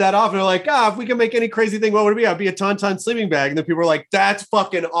lifted that off and they're like, if we can make any crazy thing, what would it be? I'd be a Tauntaun sleeping bag. And then people were like, that's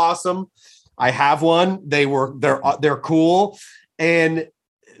fucking awesome. I have one. They're cool. And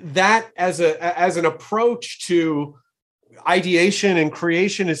that as an approach to ideation and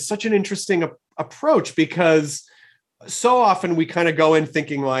creation is such an interesting approach, because so often we kind of go in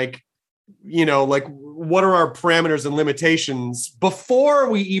thinking like, like what are our parameters and limitations before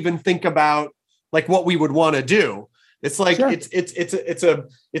we even think about like what we would want to do. It's like, sure.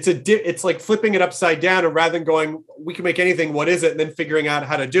 It's like flipping it upside down, and rather than going, we can make anything, what is it? And then figuring out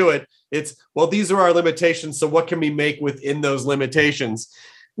how to do it. It's, well, these are our limitations. So what can we make within those limitations?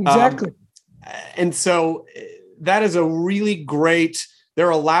 Exactly. And so that is a really great, they're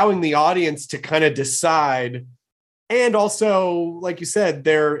allowing the audience to kind of decide. And also, like you said,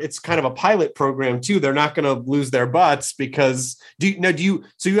 it's kind of a pilot program too. They're not going to lose their butts because so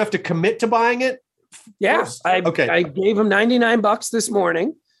you have to commit to buying it? Yes. I gave them $99 this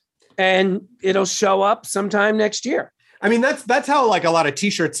morning, and it'll show up sometime next year. I mean, that's how like a lot of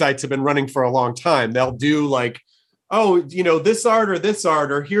t-shirt sites have been running for a long time. They'll do like, this art,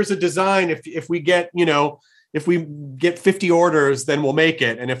 or here's a design. If we get 50 orders, then we'll make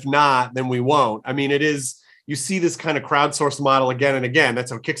it. And if not, then we won't. I mean, you see this kind of crowdsourced model again and again.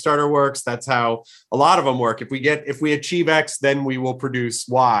 That's how Kickstarter works. That's how a lot of them work. If we achieve X, then we will produce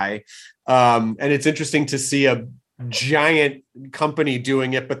Y. And it's interesting to see a giant company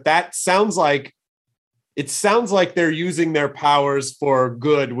doing it, but sounds like they're using their powers for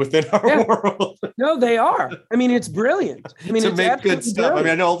good within our world. No, they are. I mean, it's brilliant. I mean, to make good stuff. Brilliant. I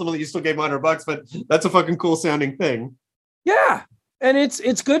mean, I know ultimately you still gave $100, but that's a fucking cool sounding thing. Yeah. And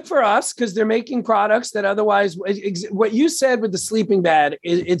it's good for us because they're making products that otherwise, what you said with the sleeping bag,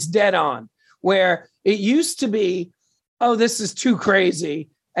 it's dead on, where it used to be, oh, this is too crazy.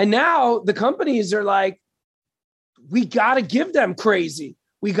 And now the companies are like, we got to give them crazy.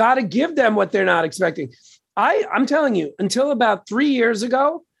 We got to give them what they're not expecting. I'm telling you, until about 3 years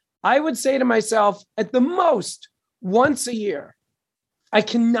ago, I would say to myself at the most once a year, I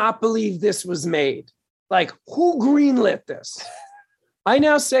cannot believe this was made. Like, who greenlit this? I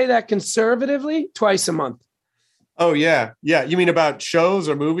now say that conservatively twice a month. Oh, yeah. Yeah. You mean about shows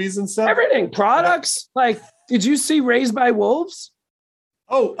or movies and stuff? Everything. Products. Like, did you see Raised by Wolves?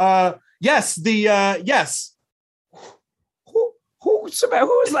 Oh, yes. Yes. Who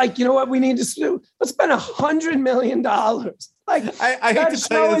was like, you know what we need to do? Let's spend $100 million. Like, I hate to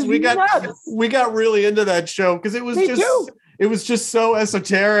tell you this, we got really into that show because it was just so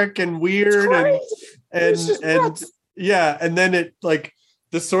esoteric and weird and yeah, and then it like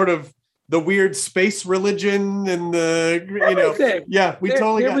the sort of the weird space religion and the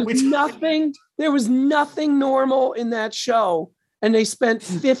there was nothing normal in that show. And they spent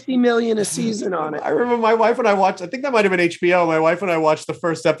 $50 million a season on it. I remember my wife and I watched, I think that might have been HBO. My wife and I watched the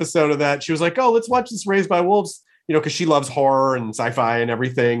first episode of that. She was like, oh, let's watch this Raised by Wolves, because she loves horror and sci-fi and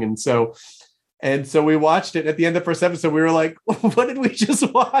everything. And so we watched it. At the end of the first episode, we were like, what did we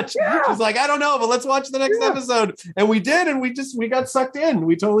just watch? Yeah. She was like, I don't know, but let's watch the next episode. And we did. And we got sucked in.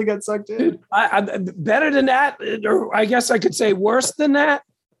 We totally got sucked in. I better than that, or I guess I could say worse than that.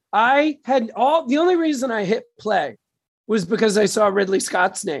 The only reason I hit play was because I saw Ridley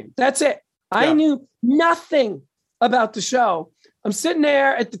Scott's name. That's it. Yeah. I knew nothing about the show. I'm sitting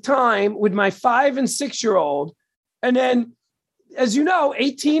there at the time with my 5 and 6 year old. And then, as you know,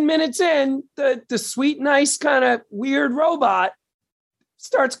 18 minutes in, the sweet, nice kind of weird robot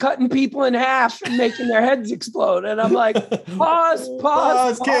starts cutting people in half and making their heads explode. And I'm like, pause,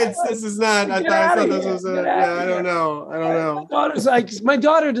 kids. This is not, I thought this was I don't know. My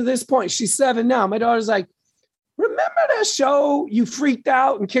daughter to this point, she's 7 now. My daughter's like, remember that show you freaked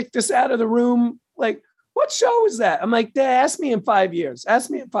out and kicked us out of the room? Like, what show was that? I'm like, Dad, ask me in 5 years. Ask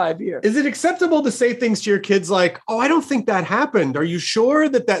me in 5 years. Is it acceptable to say things to your kids like, oh, I don't think that happened? Are you sure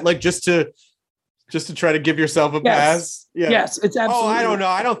that like just to try to give yourself a pass? Yeah. Yes, it's absolutely. Oh, I don't know.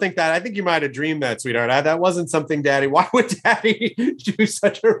 I don't think that. I think you might have dreamed that, sweetheart. That wasn't something Daddy. Why would Daddy do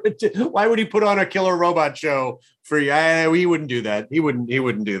such a? Why would he put on a killer robot show for you? He wouldn't do that. He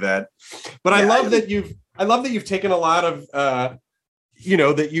wouldn't do that. But I love that you've taken a lot of, that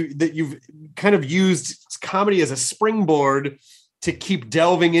you've kind of used comedy as a springboard to keep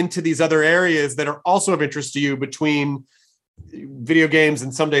delving into these other areas that are also of interest to you between video games,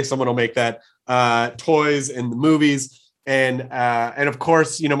 and someday someone will make that toys and the movies. And of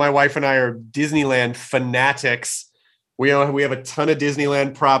course, my wife and I are Disneyland fanatics. We have a ton of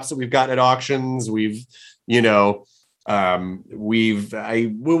Disneyland props that we've gotten at auctions. We used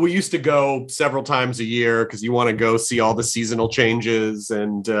to go several times a year because you want to go see all the seasonal changes.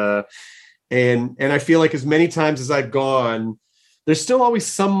 And I feel like as many times as I've gone, there's still always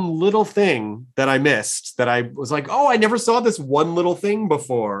some little thing that I missed that I was like, oh, I never saw this one little thing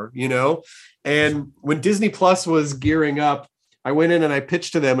before, And when Disney Plus was gearing up, I went in and I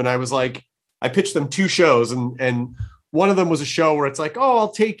pitched to them, and I pitched them 2 shows, and one of them was a show where it's like, oh, I'll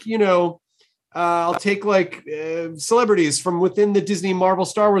take like celebrities from within the Disney Marvel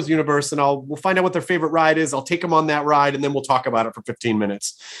Star Wars universe, and we'll find out what their favorite ride is. I'll take them on that ride, and then we'll talk about it for 15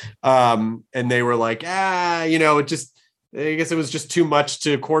 minutes. And they were like, I guess it was just too much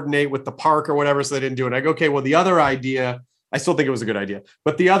to coordinate with the park or whatever, so they didn't do it. I go, okay, well, the other idea, I still think it was a good idea,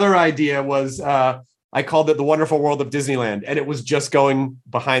 but the other idea was I called it The Wonderful World of Disneyland, and it was just going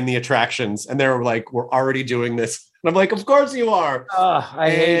behind the attractions, and they were like, we're already doing this. And I'm like, of course you are. I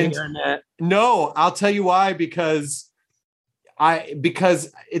hate hearing that. No, I'll tell you why, because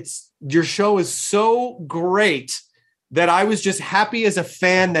your show is so great that I was just happy as a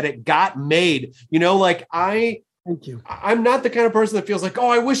fan that it got made. Thank you. I'm not the kind of person that feels like, oh,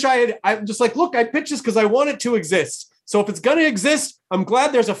 I wish I'm just like, look, I pitched this because I want it to exist. So if it's going to exist, I'm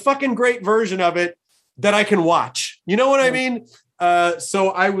glad there's a fucking great version of it that I can watch. You know what I mean?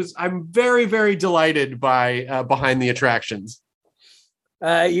 So I'm very, very delighted by Behind the Attractions.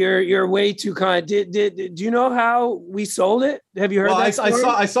 You're way too kind. Do you know how we sold it? Have you heard that story?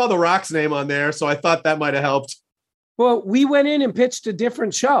 I saw The Rock's name on there, so I thought that might have helped. Well, we went in and pitched a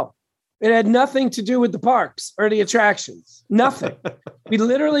different show. It had nothing to do with the parks or the attractions. Nothing. We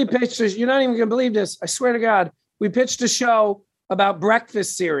literally pitched this. You're not even going to believe this. I swear to God. We pitched a show about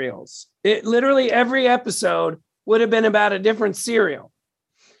breakfast cereals. It literally every episode would have been about a different cereal.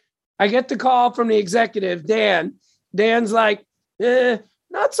 I get the call from the executive, Dan. Dan's like,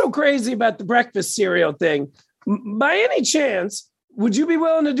 not so crazy about the breakfast cereal thing. By any chance, would you be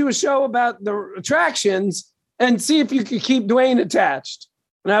willing to do a show about the attractions and see if you could keep Dwayne attached?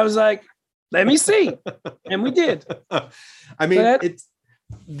 And I was like, let me see. And we did. I mean, it's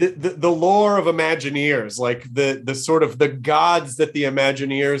the lore of Imagineers, like the sort of the gods that the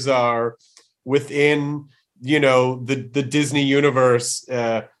Imagineers are within, the Disney universe,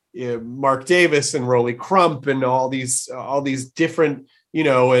 Mark Davis and Rolly Crump and all these different,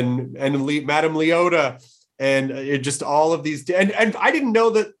 and Madame Leota and just all of these. And I didn't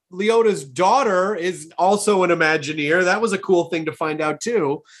know that Leota's daughter is also an Imagineer. That was a cool thing to find out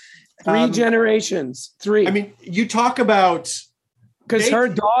too. 3 generations. 3. I mean, you talk about because her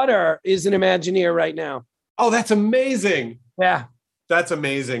daughter is an Imagineer right now. Oh, that's amazing. Yeah, that's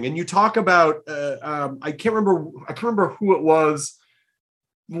amazing. And you talk about I can't remember who it was.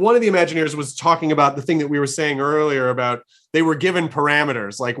 One of the Imagineers was talking about the thing that we were saying earlier about they were given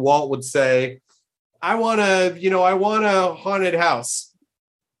parameters. Like Walt would say, I want a haunted house.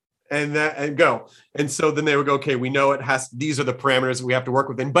 And go. And so then they would go, okay, we know these are the parameters that we have to work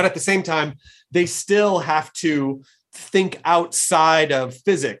within. But at the same time, they still have to think outside of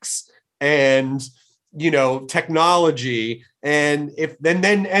physics and, technology. And if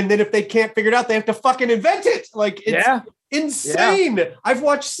they can't figure it out, they have to fucking invent it. Like it's insane. Yeah. I've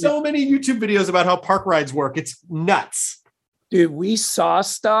watched so many YouTube videos about how park rides work. It's nuts. Dude, we saw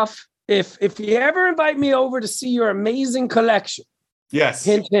stuff. If you ever invite me over to see your amazing collection, yes.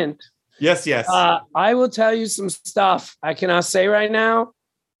 Hint, hint. Yes. I will tell you some stuff I cannot say right now.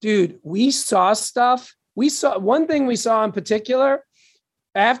 Dude, we saw stuff. We saw one thing we saw in particular.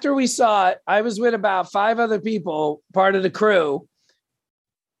 After we saw it, I was with about 5 other people, part of the crew.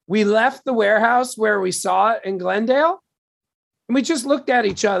 We left the warehouse where we saw it in Glendale, and we just looked at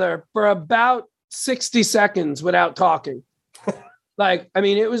each other for about 60 seconds without talking.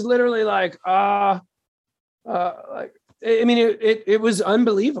 It was literally it was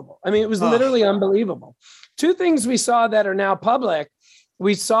unbelievable. It was literally unbelievable. 2 things we saw that are now public.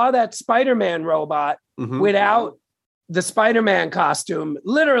 We saw that Spider-Man robot without the Spider-Man costume.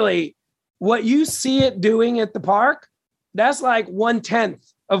 Literally, what you see it doing at the park, that's like 1/10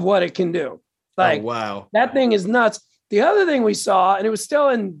 of what it can do. Like, wow. That thing is nuts. The other thing we saw, and it was still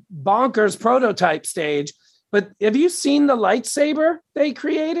in bonkers prototype stage, but have you seen the lightsaber they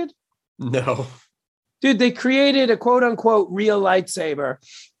created? No. Dude, they created a quote unquote real lightsaber.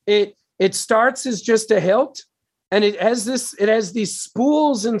 It starts as just a hilt, and it has these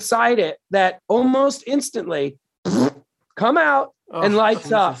spools inside it that almost instantly come out and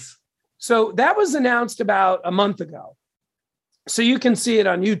lights up. So that was announced about a month ago. So you can see it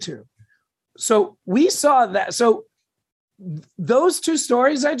on YouTube. So we saw that. So those two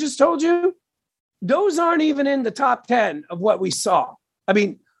stories I just told you, those aren't even in the top 10 of what we saw. I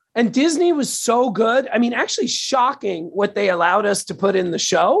mean, and Disney was so good. I mean, actually shocking what they allowed us to put in the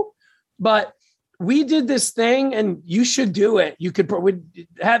show. But we did this thing, and you should do it. You could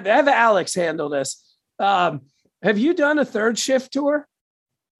have Alex handle this. Have you done a third shift tour?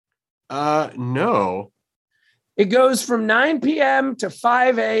 No. It goes from 9 p.m. to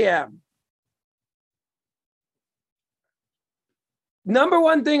 5 a.m. Number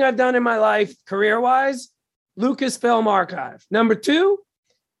one thing I've done in my life, career-wise, Lucasfilm Archive. Number 2,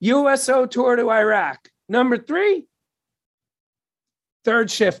 USO tour to Iraq. Number 3,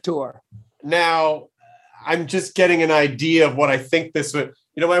 third shift tour. Now, I'm just getting an idea of what I think this would.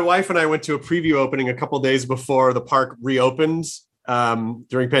 You know, my wife and I went to a preview opening a couple of days before the park reopens. During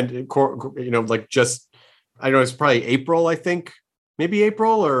I don't know, it's probably April, I think, maybe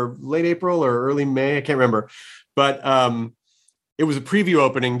April or late April or early May. I can't remember, but it was a preview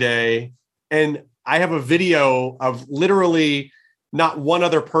opening day, and I have a video of literally not one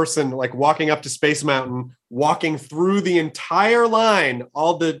other person like walking up to Space Mountain, walking through the entire line,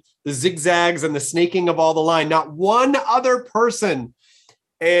 all the zigzags and the snaking of all the line, not one other person.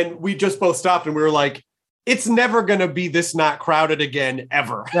 And we just both stopped and we were like, it's never going to be this not crowded again,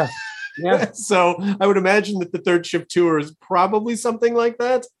 ever. Yeah. So I would imagine that the third shift tour is probably something like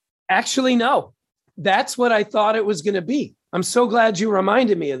that. Actually, no, that's what I thought it was going to be. I'm so glad you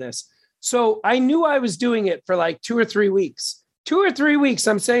reminded me of this. So I knew I was doing it for like 2 or 3 weeks. 2 or 3 weeks,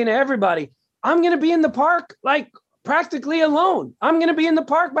 I'm saying to everybody, I'm going to be in the park like practically alone. I'm going to be in the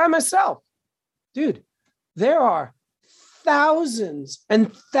park by myself. Dude, there are thousands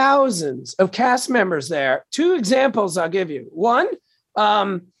and thousands of cast members there. 2 examples I'll give you. One,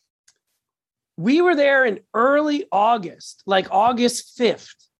 we were there in early August, like August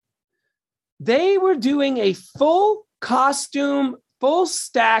 5th. They were doing a full costume, full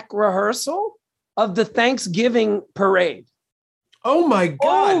stack rehearsal of the Thanksgiving parade. Oh my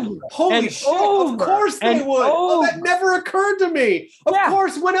God. Holy shit. Of course they would. Oh, that never occurred to me. Of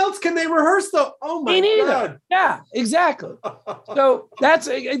course. When else can they rehearse though? Oh my God. Yeah, exactly. So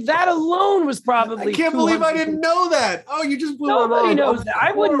that alone was probably. I can't believe I didn't know that. Oh, you just blew my mind. Nobody knows that.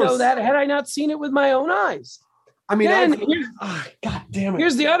 I wouldn't know that had I not seen it with my own eyes. I mean, God damn it.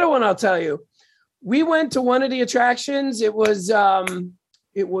 Here's the other one I'll tell you. We went to one of the attractions. It was at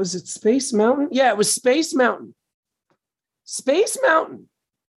Space Mountain. Yeah, it was Space Mountain. Space Mountain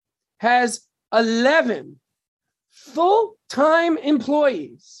has 11 full-time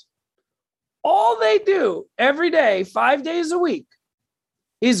employees. All they do every day, 5 days a week,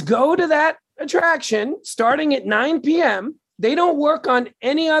 is go to that attraction starting at 9 p.m. They don't work on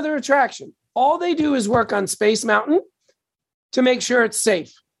any other attraction. All they do is work on Space Mountain to make sure it's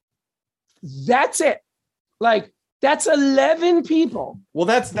safe. That's it. Like, that's 11 people. Well,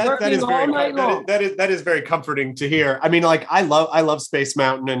 that is very comforting to hear. I mean, like I love Space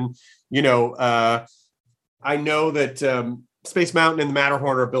Mountain, and you know, I know that Space Mountain and the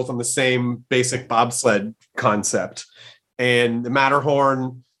Matterhorn are built on the same basic bobsled concept, and the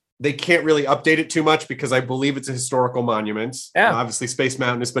Matterhorn, they can't really update it too much because I believe it's a historical monument. Yeah. Obviously, Space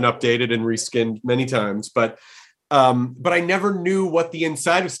Mountain has been updated and reskinned many times, but I never knew what the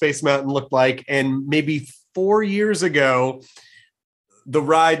inside of Space Mountain looked like, and maybe 4 years ago, the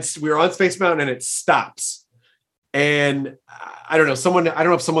rides, we were on Space Mountain and it stops. And I don't know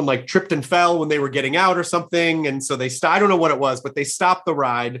if someone like tripped and fell when they were getting out or something. And so I don't know what it was, but they stopped the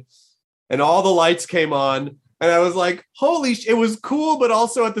ride and all the lights came on. And I was like, it was cool. But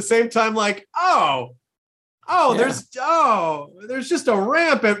also at the same time, like, there's just a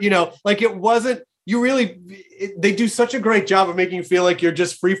ramp, you know, like it wasn't, they do such a great job of making you feel like you're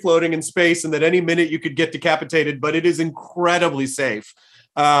just free floating in space and that any minute you could get decapitated, but it is incredibly safe.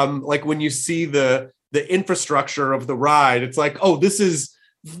 Like when you see the infrastructure of the ride, it's like, oh, this is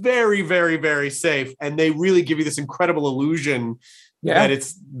very, very, very safe. And they really give you this incredible illusion that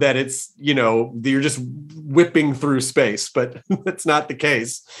it's, you know, you're just whipping through space, but that's not the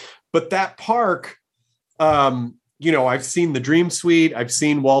case. But that park, I've seen the Dream Suite. I've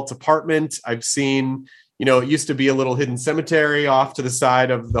seen Walt's apartment. I've seen, it used to be a little hidden cemetery off to the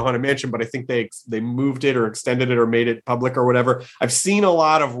side of the Haunted Mansion, but I think they moved it or extended it or made it public or whatever. I've seen a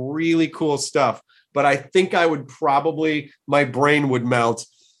lot of really cool stuff, but I think my brain would melt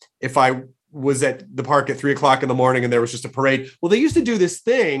if I was at the park at 3:00 in the morning and there was just a parade. Well, they used to do this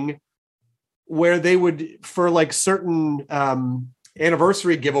thing where they would, for like certain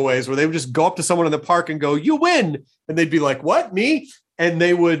anniversary giveaways, where they would just go up to someone in the park and go, "You win." And they'd be like, "What, me?" And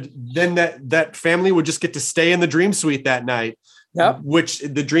they would, then that family would just get to stay in the Dream Suite that night. Yep. Which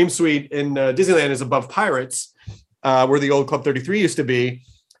the Dream Suite in Disneyland is above Pirates, where the old Club 33 used to be,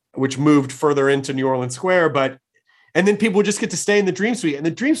 which moved further into New Orleans Square. And then people would just get to stay in the Dream Suite, and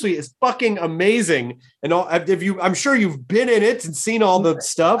the Dream Suite is fucking amazing. And I'm sure you've been in it and seen all the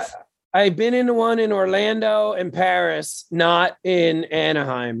stuff. I've been in one in Orlando and Paris, not in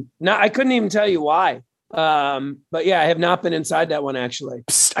Anaheim. I couldn't even tell you why. But yeah, I have not been inside that one actually.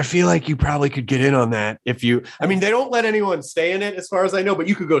 I feel like you probably could get in on that they don't let anyone stay in it as far as I know, but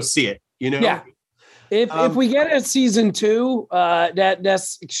you could go see it, Yeah. If we get a season 2,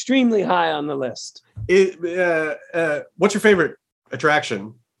 that's extremely high on the list. What's your favorite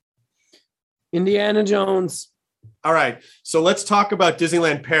attraction? Indiana Jones. All right. So let's talk about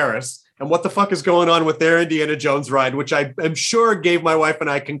Disneyland Paris and what the fuck is going on with their Indiana Jones ride, which I am sure gave my wife and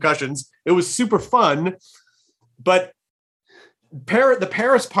I concussions. It was super fun, but the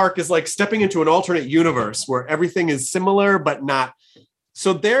Paris park is like stepping into an alternate universe where everything is similar, but not.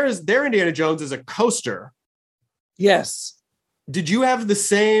 So their Indiana Jones is a coaster. Yes. Did you have the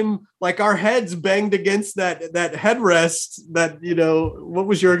same, like our heads banged against that headrest what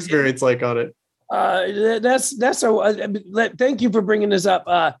was your experience like on it? Thank you for bringing this up.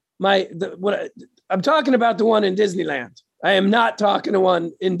 I'm talking about the one in Disneyland. I am not talking to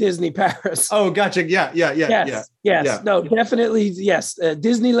one in Disney Paris. Oh, gotcha. Yeah. Yes. Yeah. No, definitely. Yes.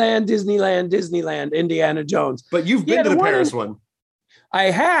 Disneyland, Indiana Jones. But you've been to the Paris one. I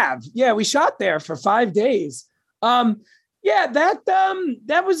have. Yeah. We shot there for 5 days. That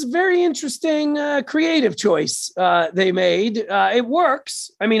was a very interesting, creative choice they made. It works.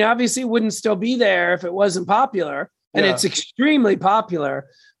 I mean, obviously it wouldn't still be there if it wasn't popular, and it's extremely popular,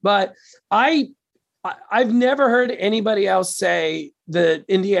 but I've never heard anybody else say the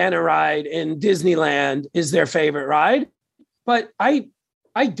Indiana ride in Disneyland is their favorite ride, but I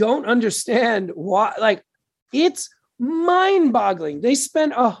don't understand why. Like, it's mind-boggling. They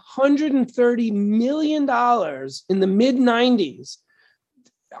spent $130 million in the mid-90s.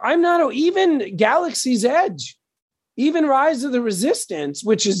 Even Galaxy's Edge, even Rise of the Resistance,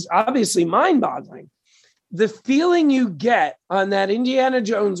 which is obviously mind-boggling. The feeling you get on that Indiana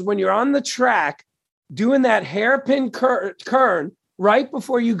Jones when you're on the track doing that hairpin turn right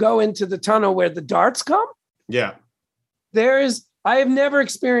before you go into the tunnel where the darts come. Yeah. I have never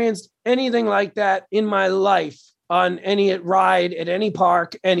experienced anything like that in my life on any ride at any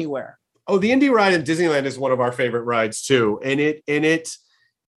park anywhere. Oh, the Indy ride in Disneyland is one of our favorite rides too. And it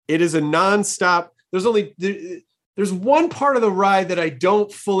is a nonstop. There's one part of the ride that I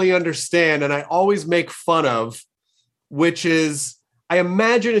don't fully understand and I always make fun of, which is, I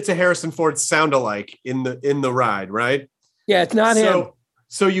imagine it's a Harrison Ford sound-alike in the ride, right? Yeah, it's not him.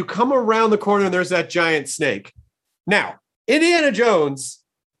 So you come around the corner and there's that giant snake. Now, Indiana Jones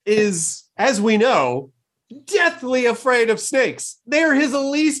is, as we know, deathly afraid of snakes. They're his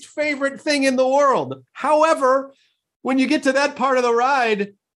least favorite thing in the world. However, when you get to that part of the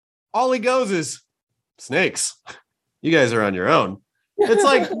ride, all he goes is, snakes. You guys are on your own. It's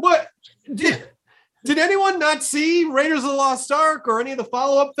like, what? Did anyone not see Raiders of the Lost Ark or any of the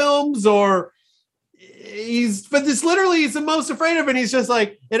follow-up films? But he's the most afraid of it. He's just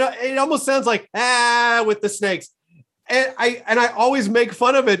like, it almost sounds like, with the snakes. And I always make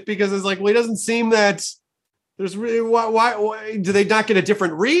fun of it because it's like, well, he doesn't seem that there's really, why do they not get a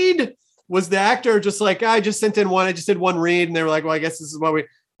different read? Was the actor just like, I just sent in one, I just did one read. And they were like, well, I guess this is what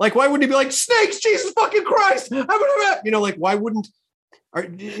why wouldn't he be like, snakes, Jesus fucking Christ? Why wouldn't,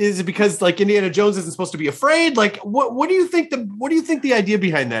 is it because like Indiana Jones isn't supposed to be afraid? Like, what do you think the idea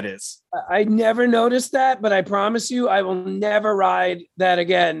behind that is? I never noticed that, but I promise you, I will never ride that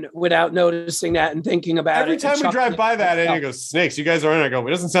again without noticing that and thinking about it. Every time we drive by that, and he goes, snakes, you guys are in. I go, it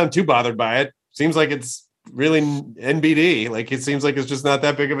doesn't sound too bothered by it. Seems like it's really NBD. Like, it seems like it's just not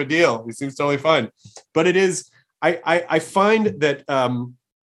that big of a deal. It seems totally fine, but it is. I find that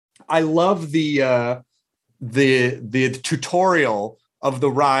I love the tutorial of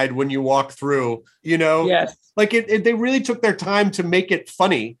the ride when you walk through, Yes. Like they really took their time to make it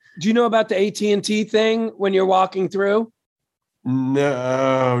funny. Do you know about the AT&T thing when you're walking through?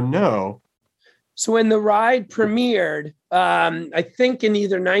 No. So when the ride premiered, I think in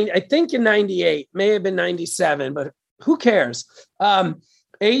in 98, may have been 97, but who cares?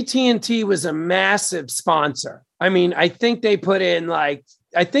 AT&T was a massive sponsor. I mean, I think they put in I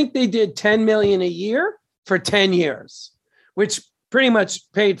think they did 10 million a year for 10 years, which pretty much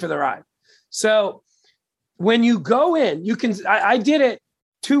paid for the ride. So when you go in, I did it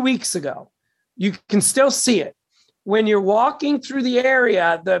 2 weeks ago. You can still see it. When you're walking through the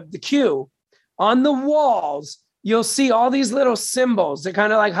area, the queue, on the walls, you'll see all these little symbols. They're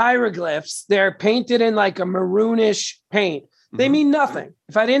kind of like hieroglyphs. They're painted in like a maroonish paint. They mean nothing.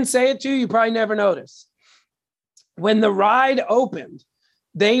 If I didn't say it to you, you probably never noticed. When the ride opened,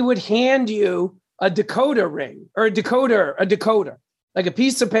 they would hand you a decoder ring or a decoder, like a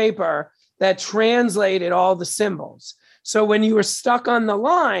piece of paper that translated all the symbols. So when you were stuck on the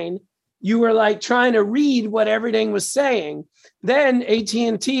line, you were like trying to read what everything was saying. Then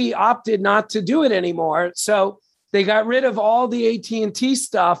AT&T opted not to do it anymore. So they got rid of all the AT&T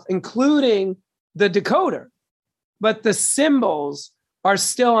stuff, including the decoder. But the symbols are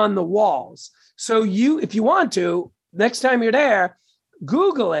still on the walls. So if you want to, next time you're there,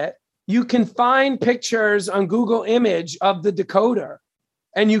 Google it. You can find pictures on Google Image of the decoder,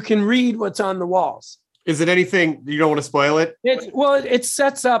 and you can read what's on the walls. Is it anything you don't want to spoil it? It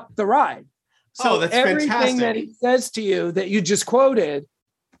sets up the ride. So that's everything fantastic. that he says to you that you just quoted,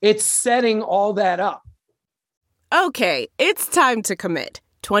 it's setting all that up. Okay, it's time to commit.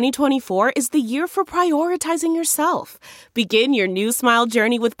 2024 is the year for prioritizing yourself. Begin your new smile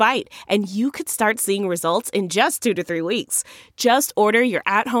journey with Byte, and you could start seeing results in just 2 to 3 weeks. Just order your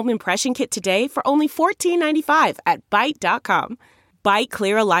at-home impression kit today for only $14.95 at Byte.com. Byte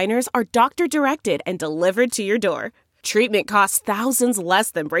clear aligners are doctor-directed and delivered to your door. Treatment costs thousands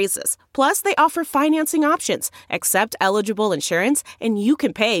less than braces. Plus, they offer financing options, accept eligible insurance, and you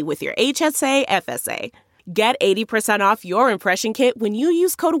can pay with your HSA FSA. Get 80% off your impression kit when you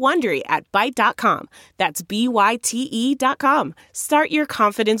use code WONDERY at Byte.com. That's BYTE.com. Start your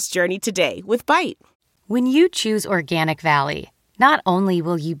confidence journey today with Byte. When you choose Organic Valley, not only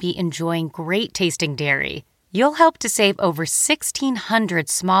will you be enjoying great tasting dairy, you'll help to save over 1,600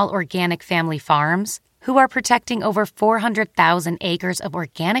 small organic family farms who are protecting over 400,000 acres of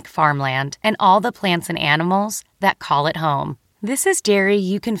organic farmland and all the plants and animals that call it home. This is dairy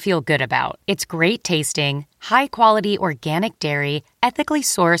you can feel good about. It's great tasting, high-quality organic dairy, ethically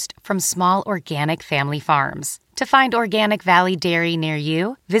sourced from small organic family farms. To find Organic Valley Dairy near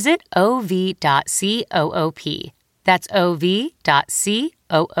you, visit ov.coop. That's ov.coop.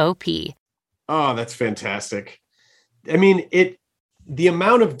 Oh, that's fantastic. I mean, the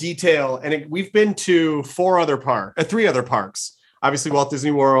amount of detail, and we've been to 3 other parks. Obviously, Walt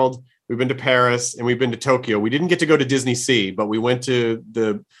Disney World, we've been to Paris, and we've been to Tokyo. We didn't get to go to Disney Sea, but we went to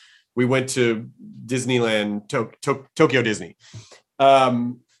Disneyland, Tokyo Disney.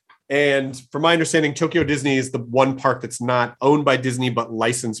 And from my understanding, Tokyo Disney is the one park that's not owned by Disney, but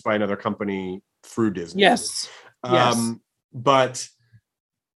licensed by another company through Disney. Yes. But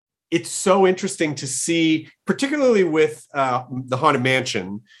it's so interesting to see, particularly with the Haunted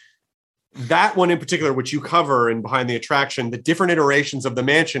Mansion, that one in particular, which you cover in Behind the Attraction, the different iterations of the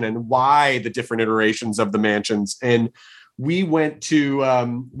mansion and why the different iterations of the mansions. And we went to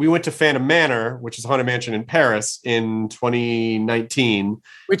Phantom Manor, which is Haunted Mansion in Paris in 2019.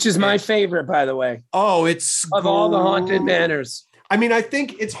 Which is my favorite, by the way. Oh, it's of all the haunted manors. I mean, I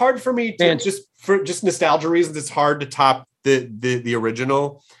think it's hard for me to for nostalgia reasons. It's hard to top the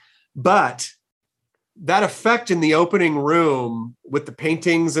original, but that effect in the opening room with the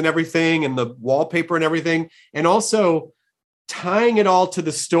paintings and everything and the wallpaper and everything, and also tying it all to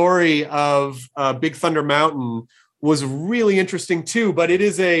the story of Big Thunder Mountain was really interesting too. But it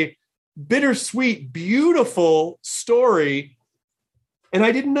is a bittersweet, beautiful story. And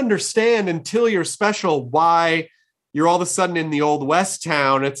I didn't understand until your special why you're all of a sudden in the Old West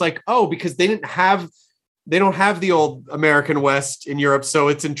town. It's like, oh, because they don't have the old American West in Europe. So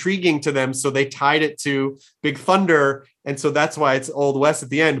it's intriguing to them. So they tied it to Big Thunder. And so that's why it's Old West at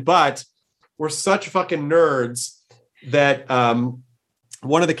the end. But we're such fucking nerds that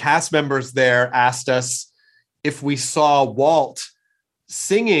one of the cast members there asked us if we saw Walt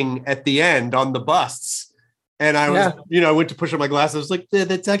singing at the end on the busts. And I was, I went to push up my glasses. I was like,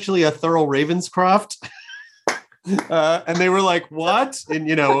 that's actually a Thurl Ravenscroft. And they were like, what? And,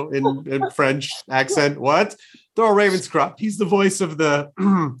 in French accent, what? Thurl Ravenscroft. He's the voice of the,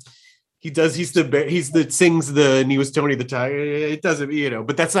 and he was Tony the Tiger. It doesn't,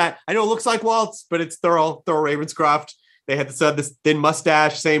 but that's not, I know it looks like Waltz, but it's Thurl Ravenscroft. They had this thin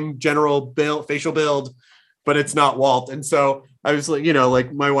mustache, same general build, facial build, but it's not Walt. And so I was like, you know,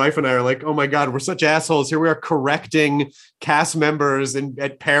 like my wife and I are like, oh my God, we're such assholes. Here we are correcting cast members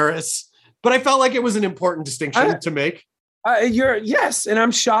at Paris. But I felt like it was an important distinction to make. Yes. And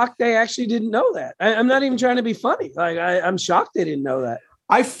I'm shocked they actually didn't know that. I'm not even trying to be funny. Like I'm shocked they didn't know that.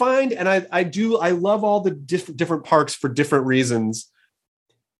 I find, and I love all the different parks for different reasons.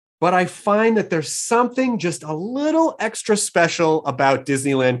 But I find that there's something just a little extra special about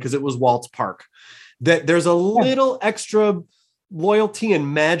Disneyland because it was Walt's park. That there's a little extra loyalty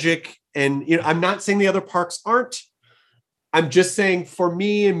and magic. And you know, I'm not saying the other parks aren't. I'm just saying for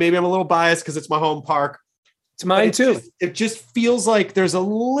me, and maybe I'm a little biased because it's my home park. It's mine too. It just feels like there's a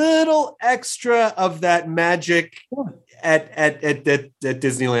little extra of that magic at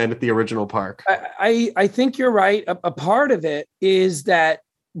Disneyland at the original park. I think you're right. A part of it is that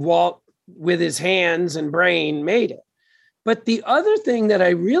Walt, with his hands and brain, made it. But the other thing that I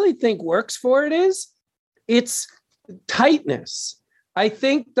really think works for it is its tightness. I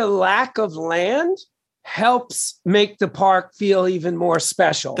think the lack of land helps make the park feel even more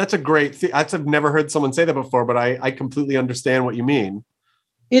special. That's a great thing. I've never heard someone say that before, but I completely understand what you mean.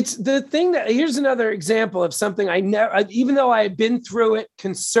 It's the thing that, here's another example of something I never, even though I had been through it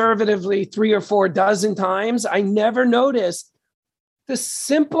conservatively 3 or 4 dozen times, I never noticed the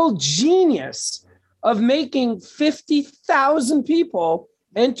simple genius of making 50,000 people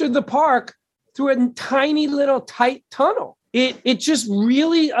enter the park through a tiny little tight tunnel. It just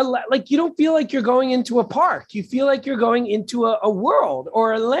really, like, you don't feel like you're going into a park. You feel like you're going into a world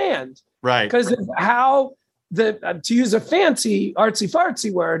or a land. Right. Because of how to use a fancy artsy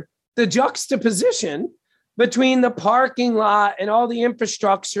fartsy word, the juxtaposition between the parking lot and all the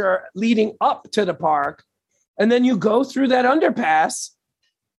infrastructure leading up to the park. And then you go through that underpass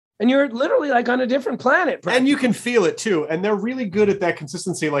and you're literally like on a different planet. And you can feel it too. And they're really good at that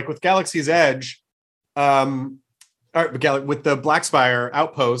consistency. Like with Galaxy's Edge, with the Blackspire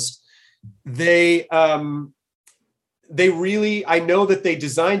Outpost, they really, I know that they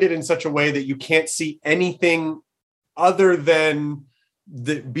designed it in such a way that you can't see anything other than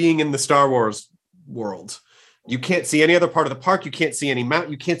being in the Star Wars world. You can't see any other part of the park. You can't see any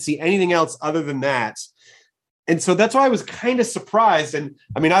mountain. You can't see anything else other than that. And so that's why I was kind of surprised. And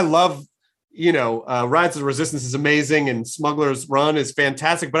I mean, I love, Rise of the Resistance is amazing and Smuggler's Run is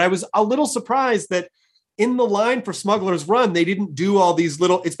fantastic. But I was a little surprised that in the line for Smuggler's Run, they didn't do all these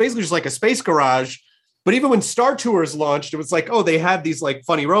little, it's basically just like a space garage. But even when Star Tours launched, it was like, oh, they had these like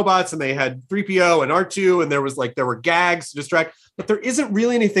funny robots and they had 3PO and R2 and there were gags to distract. But there isn't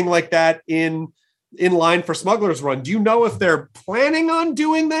really anything like that in line for Smuggler's Run. Do you know if they're planning on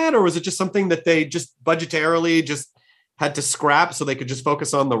doing that, or was it just something that they just budgetarily just had to scrap so they could just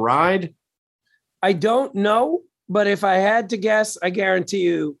focus on the ride? I don't know, but if I had to guess, I guarantee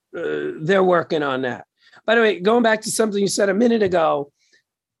you they're working on that. By the way, going back to something you said a minute ago,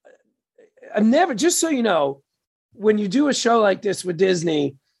 I've never, just so you know, when you do a show like this with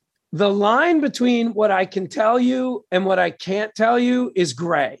Disney, the line between what I can tell you and what I can't tell you is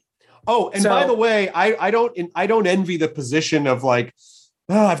gray. Oh, and by the way, I don't envy the position of like,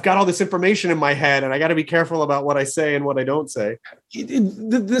 oh, I've got all this information in my head and I got to be careful about what I say and what I don't say.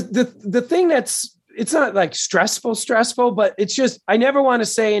 The thing it's not like stressful, but it's just, I never want to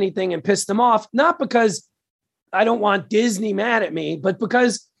say anything and piss them off. Not because I don't want Disney mad at me, but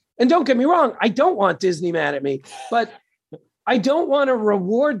because, and don't get me wrong, I don't want Disney mad at me, but I don't want to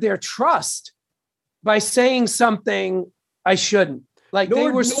reward their trust by saying something I shouldn't. Like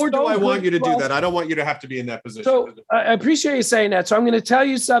nor do I want you to do that. I don't want you to have to be in that position. So I appreciate you saying that. So I'm going to tell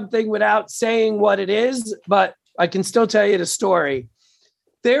you something without saying what it is, but I can still tell you the story.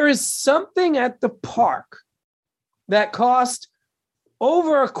 There is something at the park that cost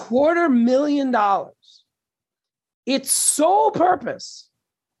over $250,000. Its sole purpose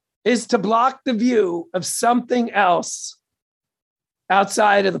is to block the view of something else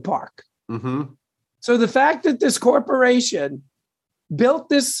outside of the park. Mm-hmm. So the fact that this corporation built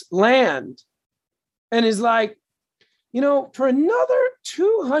this land and is like, for another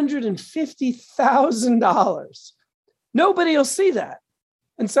 $250,000, nobody will see that.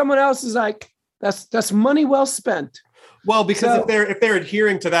 And someone else is like, that's money well spent. Well, because if they're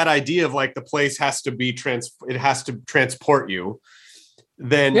adhering to that idea of like the place has to be it has to transport you,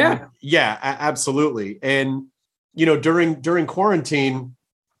 then yeah, absolutely. And during quarantine,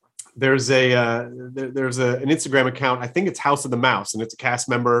 there's an Instagram account. I think it's House of the Mouse, and it's a cast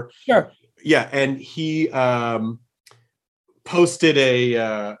member. Sure. Yeah, and he posted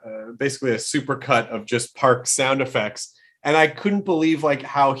basically a supercut of just park sound effects, and I couldn't believe like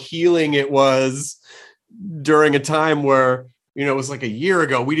how healing it was during a time where it was like a year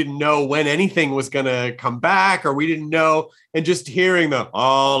ago. We didn't know when anything was going to come back, or we didn't know. And just hearing the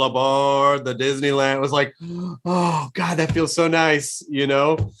all aboard the Disneyland was like, oh God, that feels so nice.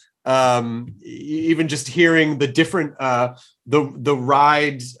 Even just hearing the different, the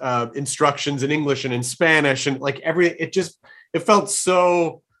ride instructions in English and in Spanish and like it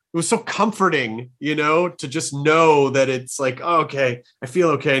was so comforting, to just know that it's like, oh, okay, I feel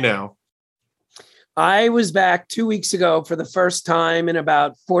okay now. I was back 2 weeks ago for the first time in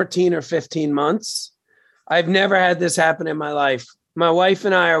about 14 or 15 months. I've never had this happen in my life. My wife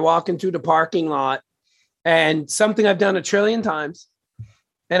and I are walking through the parking lot, and something I've done 1 trillion times.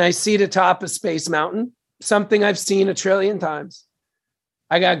 And I see the top of Space Mountain, something I've seen 1 trillion times.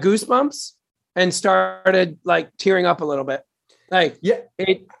 I got goosebumps and started like tearing up a little bit. Like, yeah,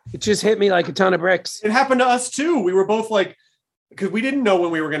 it just hit me like a ton of bricks. It happened to us too. We were both like, because we didn't know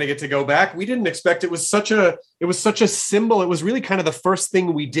when we were going to get to go back. We didn't expect it was such a symbol. It was really kind of the first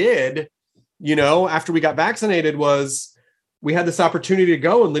thing we did, after we got vaccinated, was we had this opportunity to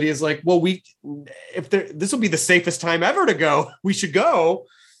go. And Lydia's like, well, this will be the safest time ever to go. We should go.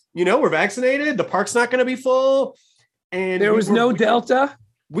 We're vaccinated. The park's not going to be full. And there was no Delta.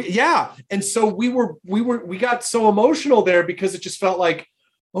 And so we got so emotional there because it just felt like,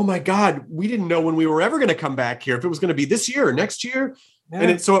 oh my God, we didn't know when we were ever going to come back here, if it was going to be this year or next year. Yeah.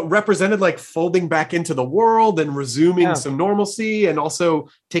 And so it represented like folding back into the world and resuming some normalcy, and also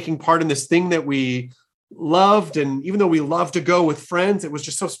taking part in this thing that we loved. And even though we love to go with friends, it was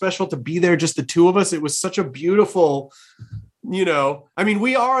just so special to be there, just the two of us. It was such a beautiful, we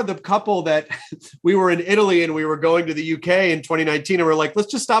are the couple that we were in Italy and we were going to the UK in 2019, and we're like,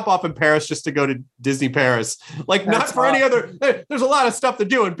 let's just stop off in Paris just to go to Disney Paris. Like, that's not for awesome. Any other, there's a lot of stuff to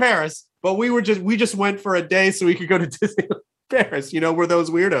do in Paris, but we just went for a day so we could go to Disney Paris. We're those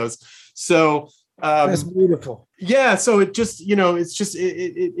weirdos. So that's beautiful. Yeah. So it just,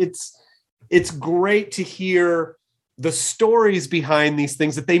 it's great to hear the stories behind these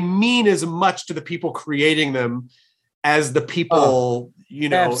things, that they mean as much to the people creating them as the people,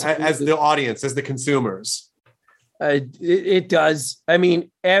 as the audience, as the consumers. It does. I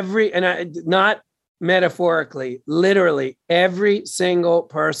mean, not metaphorically, literally every single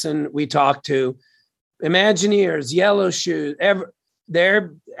person we talk to, Imagineers, Yellow Shoes,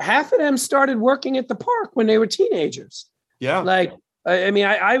 half of them started working at the park when they were teenagers. Yeah. Like,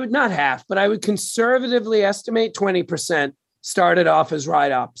 I would not half, but I would conservatively estimate 20% started off as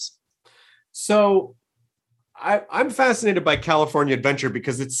ride-ups. So I'm fascinated by California Adventure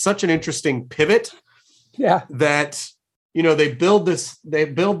because it's such an interesting pivot. Yeah. That, they build this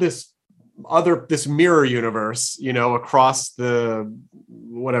mirror universe, across the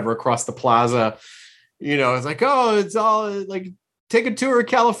plaza, it's like, oh, it's all like, take a tour of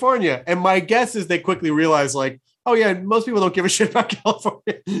California. And my guess is they quickly realize like, oh yeah, most people don't give a shit about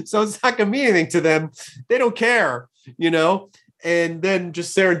California. So it's not going to mean anything to them. They don't care, And then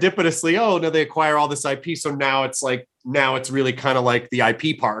just serendipitously, oh no, they acquire all this IP. So now it's really kind of like the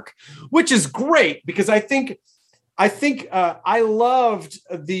IP park, which is great because I think I loved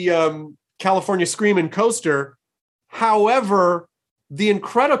the California Screamin' Coaster. However, the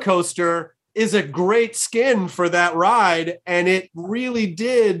Incredicoaster is a great skin for that ride, and it really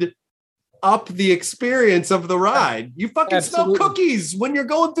did up the experience of the ride. You fucking Absolutely. Smell cookies when you're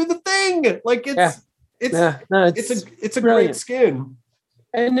going through the thing. Like it's a great skin.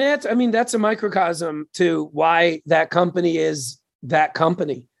 And that's a microcosm to why that company is that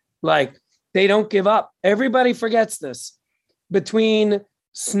company. Like, they don't give up. Everybody forgets this. Between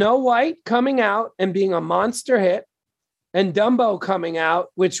Snow White coming out and being a monster hit, and Dumbo coming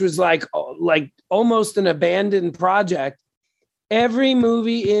out, which was like almost an abandoned project, every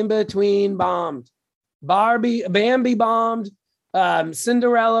movie in between bombed. Bambi bombed.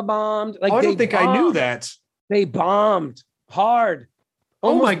 Cinderella bombed. Like, I don't think I knew that. They bombed hard.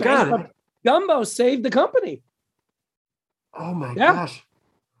 Oh my God. Dumbo saved the company. Oh my gosh.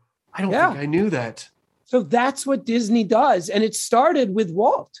 I don't think I knew that. So that's what Disney does. And it started with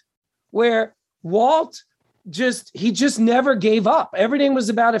Walt, where Walt just never gave up. Everything was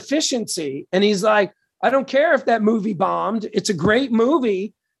about efficiency. And he's like, I don't care if that movie bombed. It's a great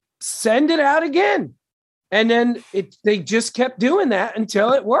movie. Send it out again. And then they just kept doing that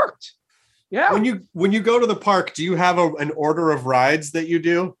until it worked. Yeah. When you go to the park, do you have an order of rides that you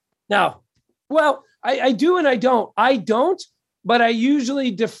do? No. Well, I do and I don't. I don't, but I usually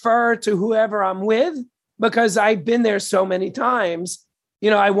defer to whoever I'm with because I've been there so many times.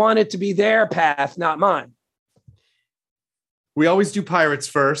 I want it to be their path, not mine. We always do Pirates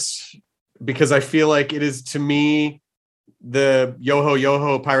first because I feel like it is, to me, the Yo-Ho,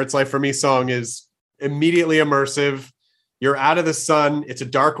 Yo-Ho, Pirates Life for Me song is immediately immersive. You're out of the sun. It's a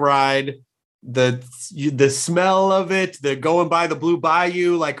dark ride. The smell of it, the going by the Blue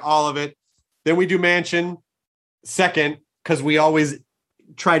Bayou, like all of it. Then we do Mansion second, because we always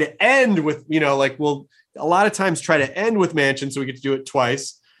try to end with, like we'll a lot of times try to end with Mansion, so we get to do it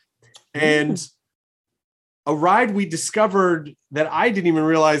twice. And a ride we discovered that I didn't even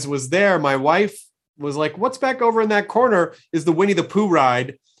realize was there. My wife was like, what's back over in that corner is the Winnie the Pooh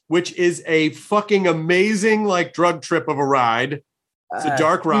ride, which is a fucking amazing, like, drug trip of a ride. It's a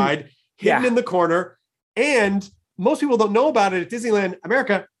dark ride hidden in the corner. And most people don't know about it at Disneyland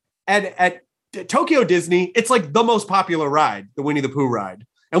America. At Tokyo Disney, it's like the most popular ride, the Winnie the Pooh ride.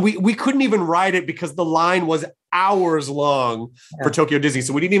 And we couldn't even ride it because the line was hours long for Tokyo Disney.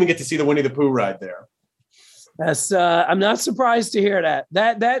 So we didn't even get to see the Winnie the Pooh ride there. That's I'm not surprised to hear that.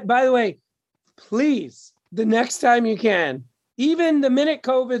 That by the way, please, the next time you can, even the minute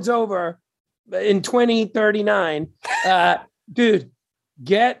COVID's over in 2039, dude,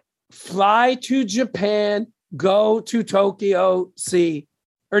 fly to Japan, go to Tokyo Sea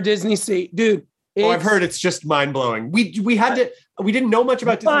or Disney Sea, dude. I've heard it's just mind blowing. We didn't know much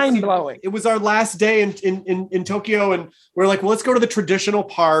about Disney. Mind blowing. It was our last day in Tokyo, and we're like, well, let's go to the traditional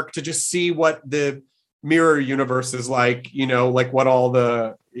park to just see what the mirror universe is like, like what all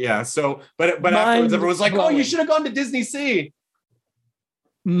the So, but afterwards, everyone was like, oh, you should have gone to Disney Sea.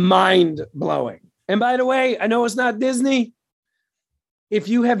 Mind blowing. And by the way, I know it's not Disney. If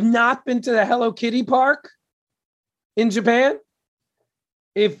you have not been to the Hello Kitty park in Japan,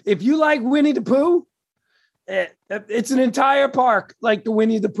 if you like Winnie the Pooh, it's an entire park like the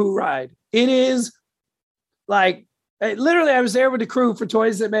Winnie the Pooh ride. It is like, literally, I was there with the crew for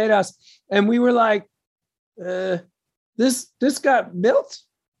Toys That Made Us, and we were like, this got built?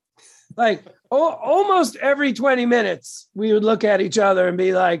 Like, almost every 20 minutes, we would look at each other and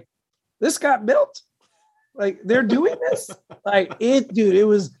be like, this got built? Like, they're doing this? Like, it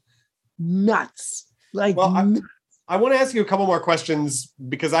was nuts. Like, I want to ask you a couple more questions,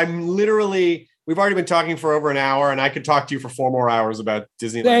 because we've already been talking for over an hour, and I could talk to you for 4 more hours about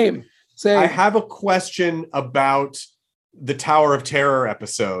Disneyland. Same. I have a question about the Tower of Terror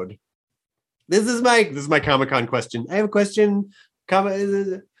episode. This is my Comic-Con question. I have a question.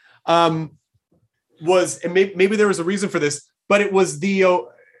 And maybe there was a reason for this, but it was the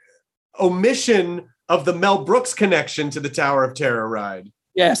omission of the Mel Brooks connection to the Tower of Terror ride.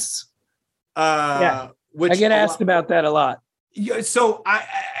 Yes. Which I get asked about that a lot. So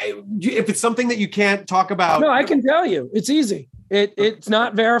if it's something that you can't talk about. No, I can tell you. It's easy. It's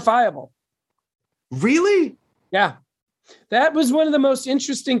not verifiable. Really? Yeah. That was one of the most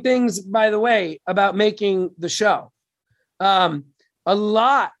interesting things, by the way, about making the show. A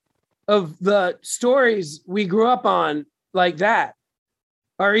lot of the stories we grew up on like that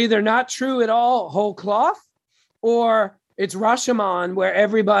are either not true at all, whole cloth, or it's Rashomon, where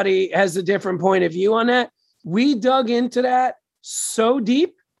everybody has a different point of view on that. We dug into that so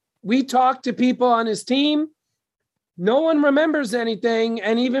deep. We talked to people on his team. No one remembers anything.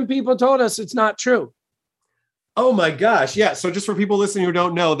 And even people told us it's not true. Oh my gosh. Yeah. So just for people listening who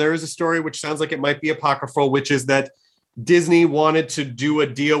don't know, there is a story which sounds like it might be apocryphal, which is that Disney wanted to do a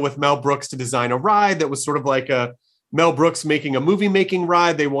deal with Mel Brooks to design a ride that was sort of like a Mel Brooks making a movie making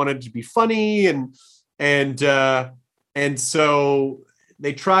ride. They wanted it to be funny. And so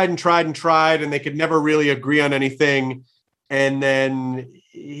they tried, and they could never really agree on anything. And then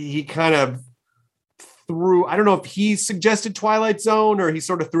he kind of threw, I don't know if he suggested Twilight Zone, or he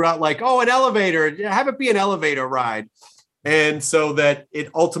sort of threw out like, an elevator, have it be an elevator ride. And so that it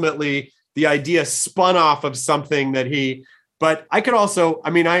ultimately, the idea spun off of something that but I could also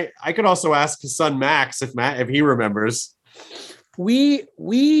ask his son Max if he remembers. We,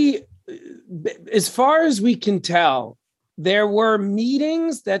 as far as we can tell, there were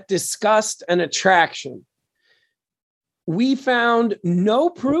meetings that discussed an attraction. We found no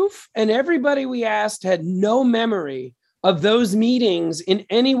proof, and everybody we asked had no memory of those meetings in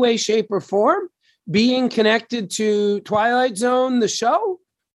any way, shape, or form being connected to Twilight Zone, the show,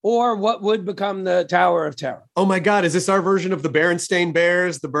 or what would become the Tower of Terror. Oh my God, is this our version of the Berenstain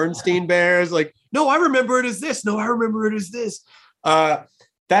Bears, the Bernstein Bears? Like, no, I remember it as this. No, I remember it as this.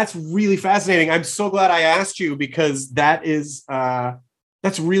 That's really fascinating. I'm so glad I asked you, because that's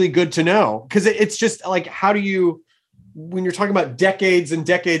really good to know. Because it's just like, how do you, when you're talking about decades and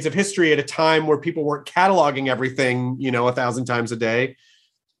decades of history at a time where people weren't cataloging everything, 1,000 times a day,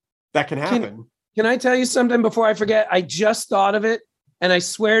 that can happen. Can I tell you something before I forget? I just thought of it. And I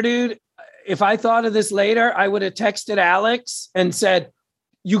swear, dude, if I thought of this later, I would have texted Alex and said,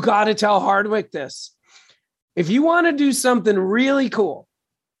 you got to tell Hardwick this. If you want to do something really cool,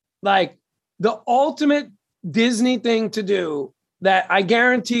 like the ultimate Disney thing to do that I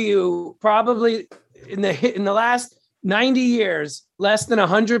guarantee you probably in the last 90 years, less than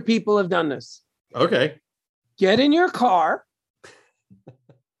 100 people have done this. Okay. Get in your car,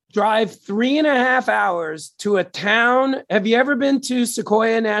 drive 3.5 hours to a town. Have you ever been to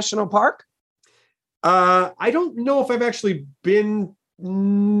Sequoia National Park? I don't know if I've actually been.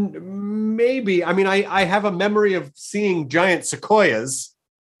 Maybe. I mean, I have a memory of seeing giant sequoias.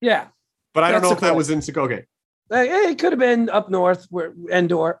 Yeah. But I don't know Sequoia. if that was in Sequoia. It could have been up north where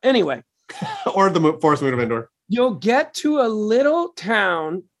Endor. Anyway. Or the Forest Moon of Endor. You'll get to a little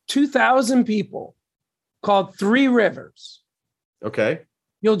town, 2,000 people, called Three Rivers. Okay.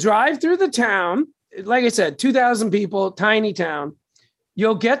 You'll drive through the town. Like I said, 2,000 people, tiny town.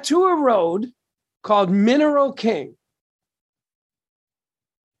 You'll get to a road called Mineral King.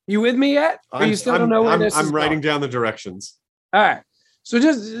 You with me yet? Or you still don't know where this is I'm writing going? down the directions. All right. So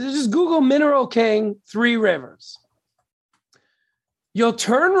just Google Mineral King, Three Rivers. You'll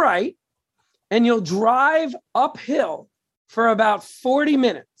turn right and you'll drive uphill for about 40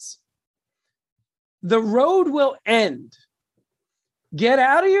 minutes. The road will end. Get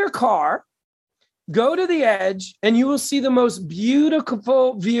out of your car, go to the edge, and you will see the most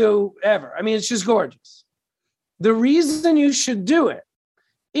beautiful view ever. I mean, it's just gorgeous. The reason you should do it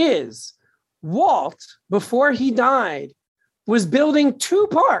is Walt, before he died, was building 2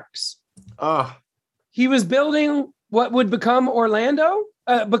 parks. He was building what would become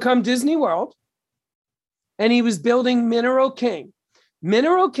become Disney World, and he was building Mineral King.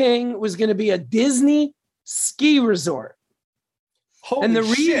 Mineral King was going to be a Disney ski resort. Holy and the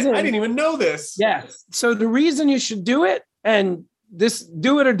shit, reason, I didn't even know this. Yes. So the reason you should do it, and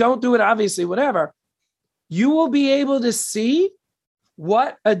do it or don't do it, obviously, whatever, you will be able to see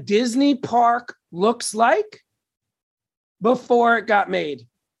what a Disney park looks like before it got made.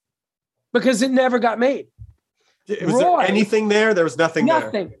 Because it never got made. Was there anything there? There was nothing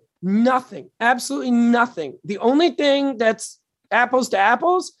there. Nothing. Absolutely nothing. The only thing that's apples to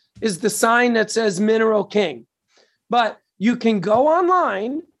apples is the sign that says Mineral King. But you can go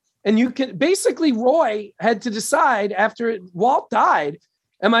online and you can basically, Roy had to decide after Walt died,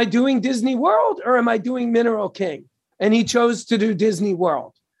 am I doing Disney World or am I doing Mineral King? And he chose to do Disney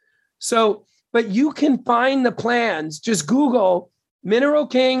World. So, but you can find the plans. Just Google Mineral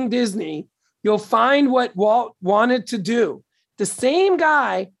King Disney. You'll find what Walt wanted to do. The same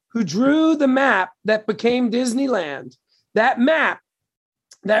guy who drew the map that became Disneyland, that map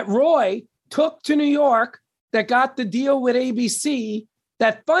that Roy took to New York, that got the deal with ABC,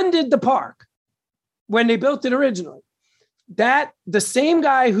 that funded the park when they built it originally. That the same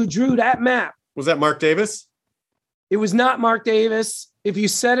guy who drew that map. Was that Mark Davis? It was not Mark Davis. If you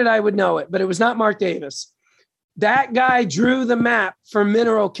said it, I would know it, but it was not Mark Davis. That guy drew the map for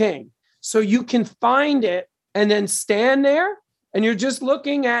Mineral King. So you can find it and then stand there and you're just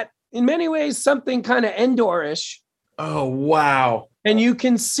looking at, in many ways, something kind of Endor-ish. Oh, wow. And you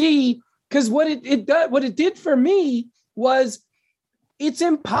can see, because what it did for me was, it's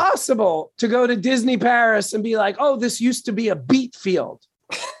impossible to go to Disney Paris and be like, oh, this used to be a beet field.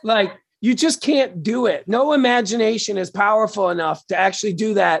 Like, you just can't do it. No imagination is powerful enough to actually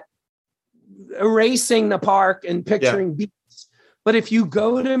do that, erasing the park and picturing beets. But if you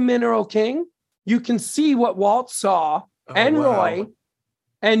go to Mineral King, you can see what Walt saw and Roy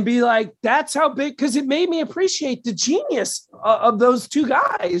and be like, that's how big, because it made me appreciate the genius of those two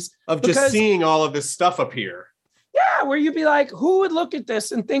guys. Of just seeing all of this stuff up here. Yeah, where you'd be like, who would look at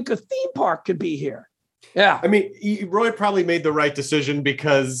this and think a theme park could be here? Yeah. I mean, Roy probably made the right decision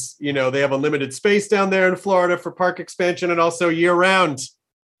because, you know, they have unlimited space down there in Florida for park expansion and also year round,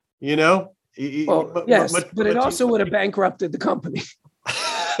 you know? Well, yes, but it also would have bankrupted the company.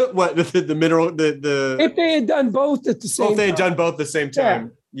 What the mineral the if they had done both at the same time. If they had done both at the same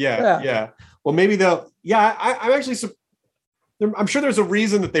time. Yeah. Well, maybe they'll. Yeah, I'm actually. I'm sure there's a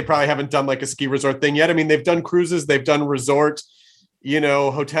reason that they probably haven't done like a ski resort thing yet. I mean, they've done cruises, they've done resort, you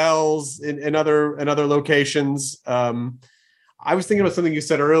know, hotels in other locations. I was thinking about something you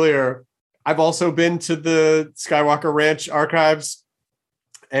said earlier. I've also been to the Skywalker Ranch archives,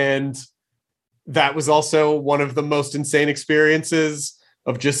 and that was also one of the most insane experiences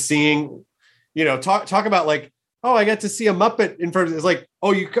of just seeing, you know, talk about like, oh, I got to see a Muppet in front of it's like,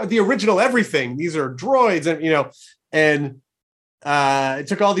 oh, you got the original everything. These are droids, and you know, and it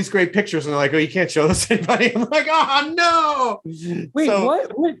took all these great pictures, and they're like, oh, you can't show this to anybody. I'm like, oh no. Wait, so,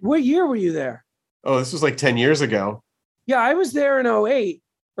 what year were you there? Oh, this was like 10 years ago. Yeah, I was there in 08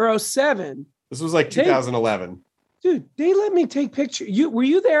 or 07. This was like 2011. Dude, they let me take pictures. Were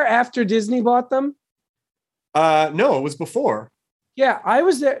you there after Disney bought them? No, it was before. Yeah, I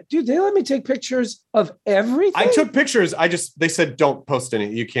was there. Dude, they let me take pictures of everything. I took pictures. They said, don't post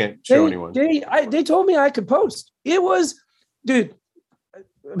any. You can't show anyone. They told me I could post. It was, dude,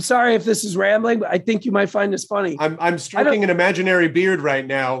 I'm sorry if this is rambling, but I think you might find this funny. I'm stroking an imaginary beard right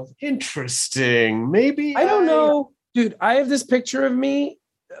now. Interesting. Maybe. I don't know. Dude, I have this picture of me.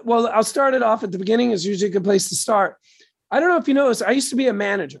 Well, I'll start it off at the beginning. It's usually a good place to start. I don't know if you noticed, I used to be a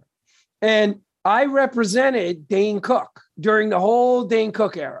manager. And I represented Dane Cook during the whole Dane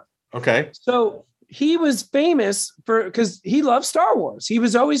Cook era. Okay. So he was famous because he loved Star Wars. He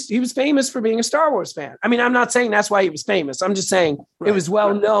was famous for being a Star Wars fan. I mean, I'm not saying that's why he was famous. I'm just saying it was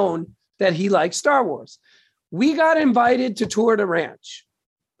well known that he liked Star Wars. We got invited to tour the ranch.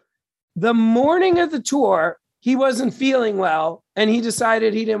 The morning of the tour, he wasn't feeling well and he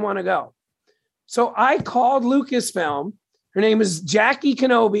decided he didn't want to go. So I called Lucasfilm. Her name is Jackie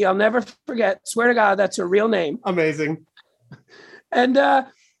Kenobi. I'll never forget. Swear to God, that's her real name. Amazing. And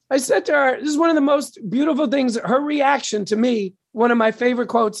I said to her, this is one of the most beautiful things. Her reaction to me, one of my favorite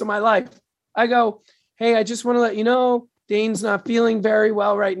quotes of my life. I go, hey, I just want to let you know, Dane's not feeling very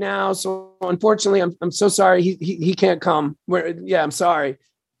well right now. So unfortunately, I'm so sorry. He can't come. I'm sorry.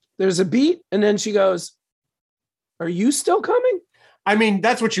 There's a beat. And then she goes, are you still coming? I mean,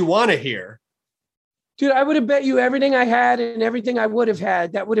 that's what you want to hear. Dude, I would have bet you everything I had and everything I would have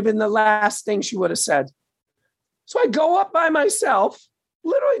had. That would have been the last thing she would have said. So I go up by myself,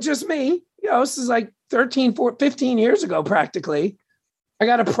 literally just me. This is like 15 years ago, practically. I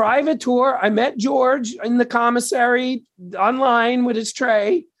got a private tour. I met George in the commissary online with his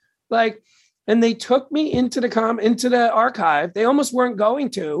tray. And they took me into the archive. They almost weren't going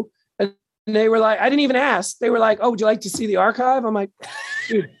to. And they were like, I didn't even ask. They were like, oh, would you like to see the archive? I'm like,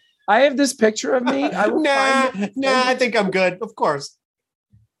 dude. I have this picture of me. I think I'm good. Of course.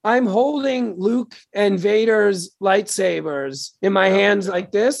 I'm holding Luke and Vader's lightsabers in my hands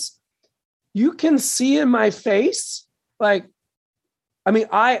like this. You can see in my face. I was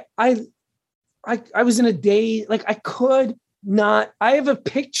in a daze. I could not. I have a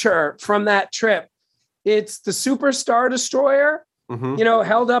picture from that trip. It's the Super Star Destroyer,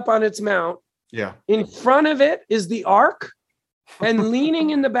 held up on its mount. Yeah. In front of it is the Ark. And leaning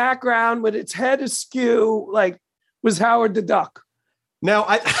in the background with its head askew, was Howard the Duck. Now,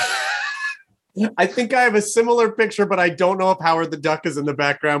 I think I have a similar picture, but I don't know if Howard the Duck is in the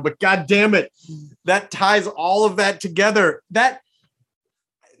background. But God damn it, that ties all of that together.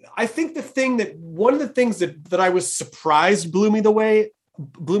 I think one of the things that I was surprised blew me away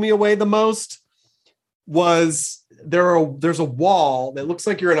the most was there's a wall that looks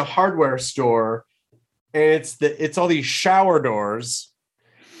like you're in a hardware store. And it's all these shower doors,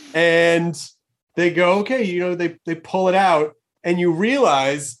 and they go, okay, they pull it out, and you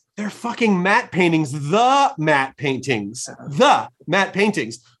realize they're fucking matte paintings, the matte paintings of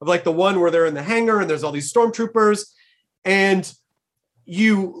the one where they're in the hangar and there's all these stormtroopers, and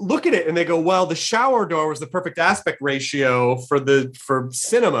you look at it and they go, well, the shower door was the perfect aspect ratio for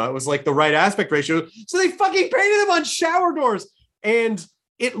cinema. It was like the right aspect ratio. So they fucking painted them on shower doors, and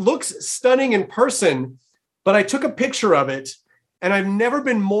it looks stunning in person, but I took a picture of it, and I've never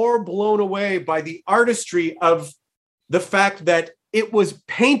been more blown away by the artistry of the fact that it was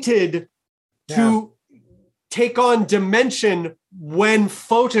painted to take on dimension when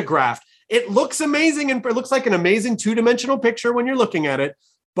photographed. It looks amazing, and it looks like an amazing two-dimensional picture when you're looking at it.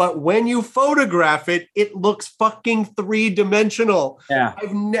 But when you photograph it, it looks fucking three-dimensional. Yeah,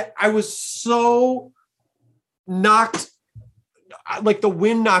 I was so knocked. Like the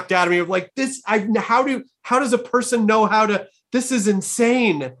wind knocked out of me of this. How does a person know how to, this is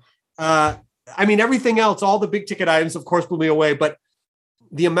insane. Everything else, all the big ticket items, of course, blew me away, but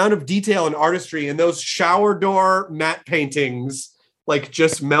the amount of detail and artistry in those shower door matte paintings,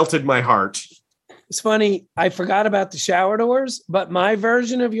 just melted my heart. It's funny. I forgot about the shower doors, but my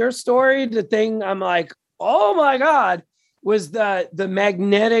version of your story, the thing I'm like, oh my God, was the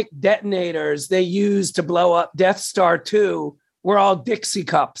magnetic detonators they used to blow up Death Star 2. Were all Dixie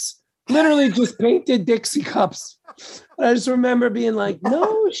cups, literally just painted Dixie cups. I just remember being like,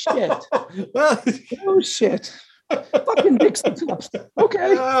 no shit. Fucking Dixie cups.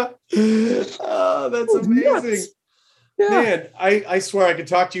 Okay. Oh, that's amazing. Yeah. Man, I swear I could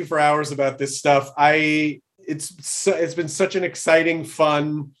talk to you for hours about this stuff. It's been such an exciting,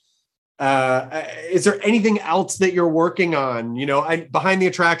 fun. Is there anything else that you're working on? Behind the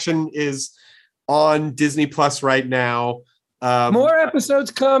Attraction is on Disney Plus right now. More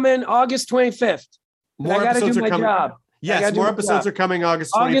episodes coming August 25th. I got to do my job. Yes, more episodes are coming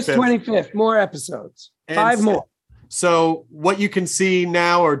August 25th. August 25th, more episodes. And 5 more. So what you can see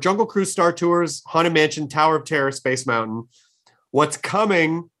now are Jungle Cruise Star Tours, Haunted Mansion, Tower of Terror, Space Mountain. what's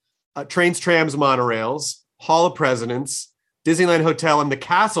coming, trains, trams, monorails, Hall of Presidents, Disneyland Hotel, and the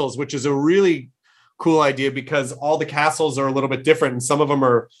castles, which is a really cool idea because all the castles are a little bit different. And some of them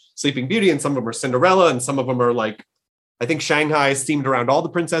are Sleeping Beauty and some of them are Cinderella. And some of them are like, I think Shanghai is themed around all the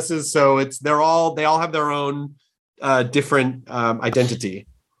princesses. So they all have their own different identity.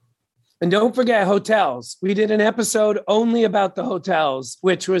 And don't forget hotels. We did an episode only about the hotels,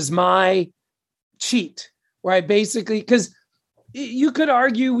 which was my cheat, where I basically, because you could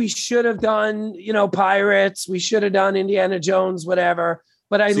argue we should have done, Pirates, we should have done Indiana Jones, whatever.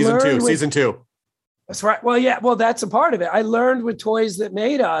 But I learned season two. That's right. Well, yeah. Well, that's a part of it. I learned with Toys That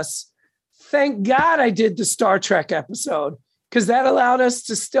Made Us. Thank God I did the Star Trek episode because that allowed us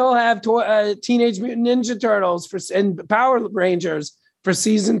to still have Teenage Mutant Ninja Turtles and Power Rangers for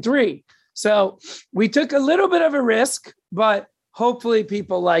season 3. So we took a little bit of a risk, but hopefully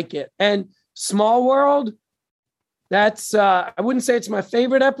people like it. And Small World, that's I wouldn't say it's my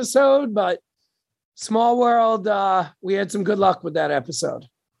favorite episode, but Small World, we had some good luck with that episode.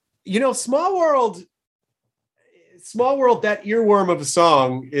 Small World, that earworm of a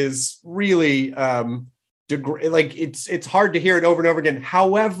song is really it's hard to hear it over and over again.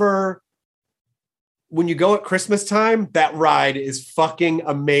 However, when you go at Christmas time, that ride is fucking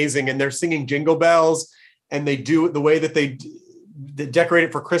amazing. And they're singing Jingle Bells and they do it the way that they decorate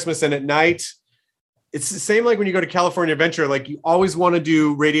it for Christmas and at night. It's the same like when you go to California Adventure, like you always want to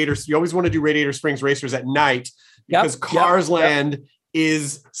do Radiator Springs Racers at night because Cars Land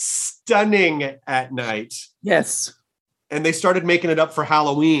is stunning at night. Yes. And they started making it up for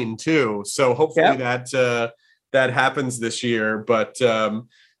Halloween too. So hopefully that happens this year. But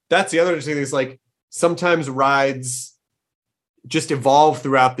that's the other interesting thing is like sometimes rides just evolve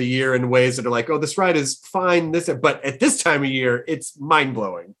throughout the year in ways that are like, oh, this ride is fine. But at this time of year, it's mind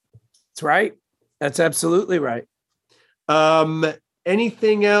blowing. That's right. That's absolutely right.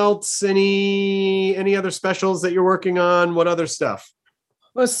 Anything else? Any other specials that you're working on? What other stuff?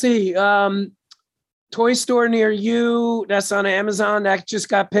 Let's see. Toy Store Near You. That's on Amazon. That just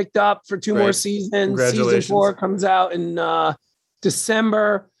got picked up for 2 more seasons. Season 4 comes out in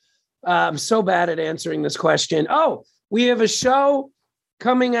December. I'm so bad at answering this question. Oh, we have a show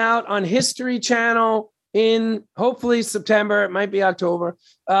coming out on History Channel in hopefully September. It might be October.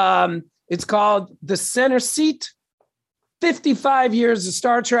 It's called The Center Seat, 55 years of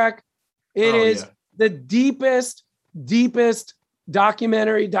Star Trek. It is the deepest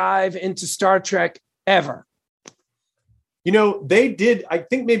documentary dive into Star Trek ever. They did, I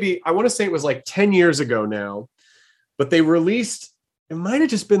think maybe, I want to say it was like 10 years ago now, but they released, it might have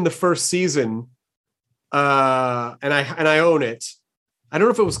just been the first season. And I own it. I don't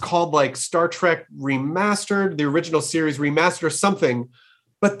know if it was called like Star Trek Remastered, the original series Remastered or something,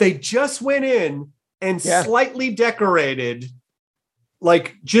 but they just went in and slightly decorated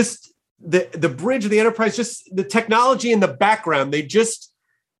like just the bridge of the Enterprise, just the technology in the background. They just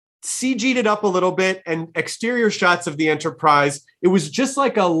CG'd it up a little bit and exterior shots of the Enterprise. It was just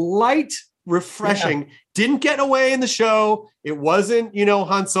like a light, refreshing, didn't get away in the show. It wasn't,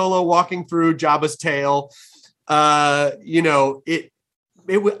 Han Solo walking through Jabba's tail. I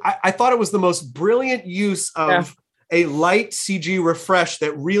thought it was the most brilliant use of a light CG refresh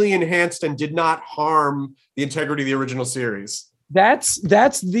that really enhanced and did not harm the integrity of the original series.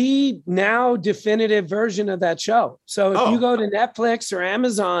 That's the now definitive version of that show. So if you go to Netflix or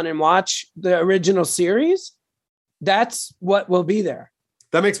Amazon and watch the original series, that's what will be there.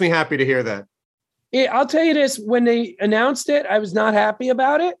 That makes me happy to hear that. I'll tell you this, when they announced it, I was not happy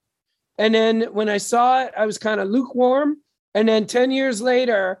about it. And then when I saw it, I was kind of lukewarm. And then 10 years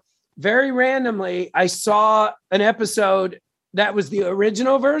later, very randomly, I saw an episode that was the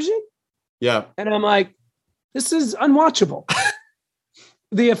original version. Yeah. And I'm like, this is unwatchable.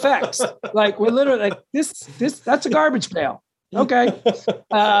 The effects, like we're literally like that's a garbage pail. Okay.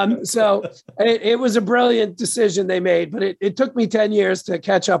 So it was a brilliant decision they made, but it took me 10 years to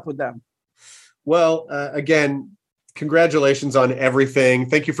catch up with them. Well, again, congratulations on everything.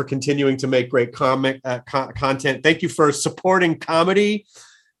 Thank you for continuing to make great content. Thank you for supporting comedy,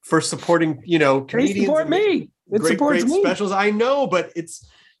 for supporting, comedians. They support me. It supports me. Specials. I know, but it's,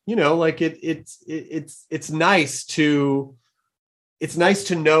 it's nice to,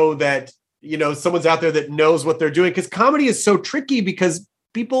 know that, someone's out there that knows what they're doing. Because comedy is so tricky because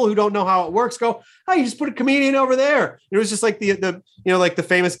people who don't know how it works go, oh, you just put a comedian over there. It was just like the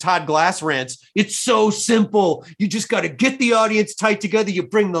famous Todd Glass rants. It's so simple. You just got to get the audience tight together. You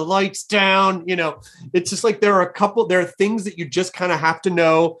bring the lights down. It's just like there are things that you just kind of have to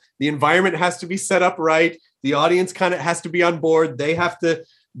know. The environment has to be set up right. The audience kind of has to be on board. They have to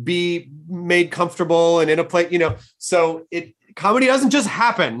be made comfortable and in a place, so comedy doesn't just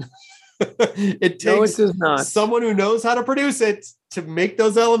happen. It takes someone who knows how to produce it to make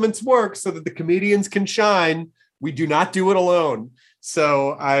those elements work so that the comedians can shine. We do not do it alone.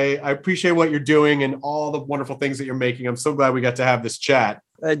 So I appreciate what you're doing and all the wonderful things that you're making. I'm so glad we got to have this chat.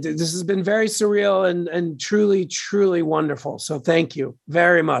 This has been very surreal and truly, truly wonderful. So thank you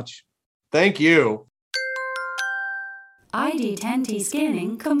very much. Thank you. ID10T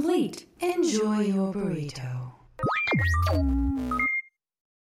scanning complete. Enjoy your burrito.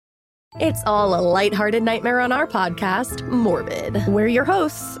 It's all a lighthearted nightmare on our podcast, Morbid. We're your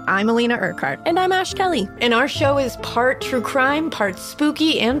hosts. I'm Alina Urquhart. And I'm Ash Kelly. And our show is part true crime, part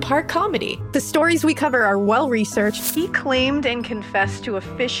spooky, and part comedy. The stories we cover are well-researched. He claimed and confessed to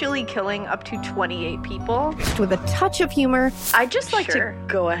officially killing up to 28 people. With a touch of humor. I'd just like to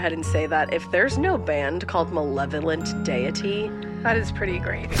go ahead and say that if there's no band called Malevolent Deity, that is pretty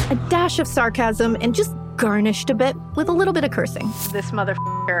great. A dash of sarcasm and just garnished a bit with a little bit of cursing. This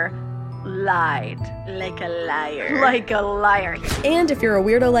motherfucker lied like a liar. Like a liar. And if you're a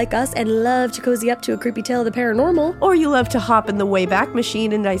weirdo like us and love to cozy up to a creepy tale of the paranormal, or you love to hop in the Wayback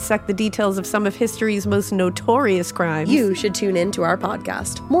Machine and dissect the details of some of history's most notorious crimes, you should tune in to our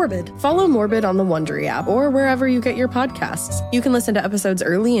podcast, Morbid. Follow Morbid on the Wondery app or wherever you get your podcasts. You can listen to episodes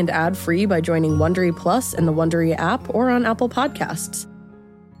early and ad-free by joining Wondery Plus in the Wondery app or on Apple Podcasts.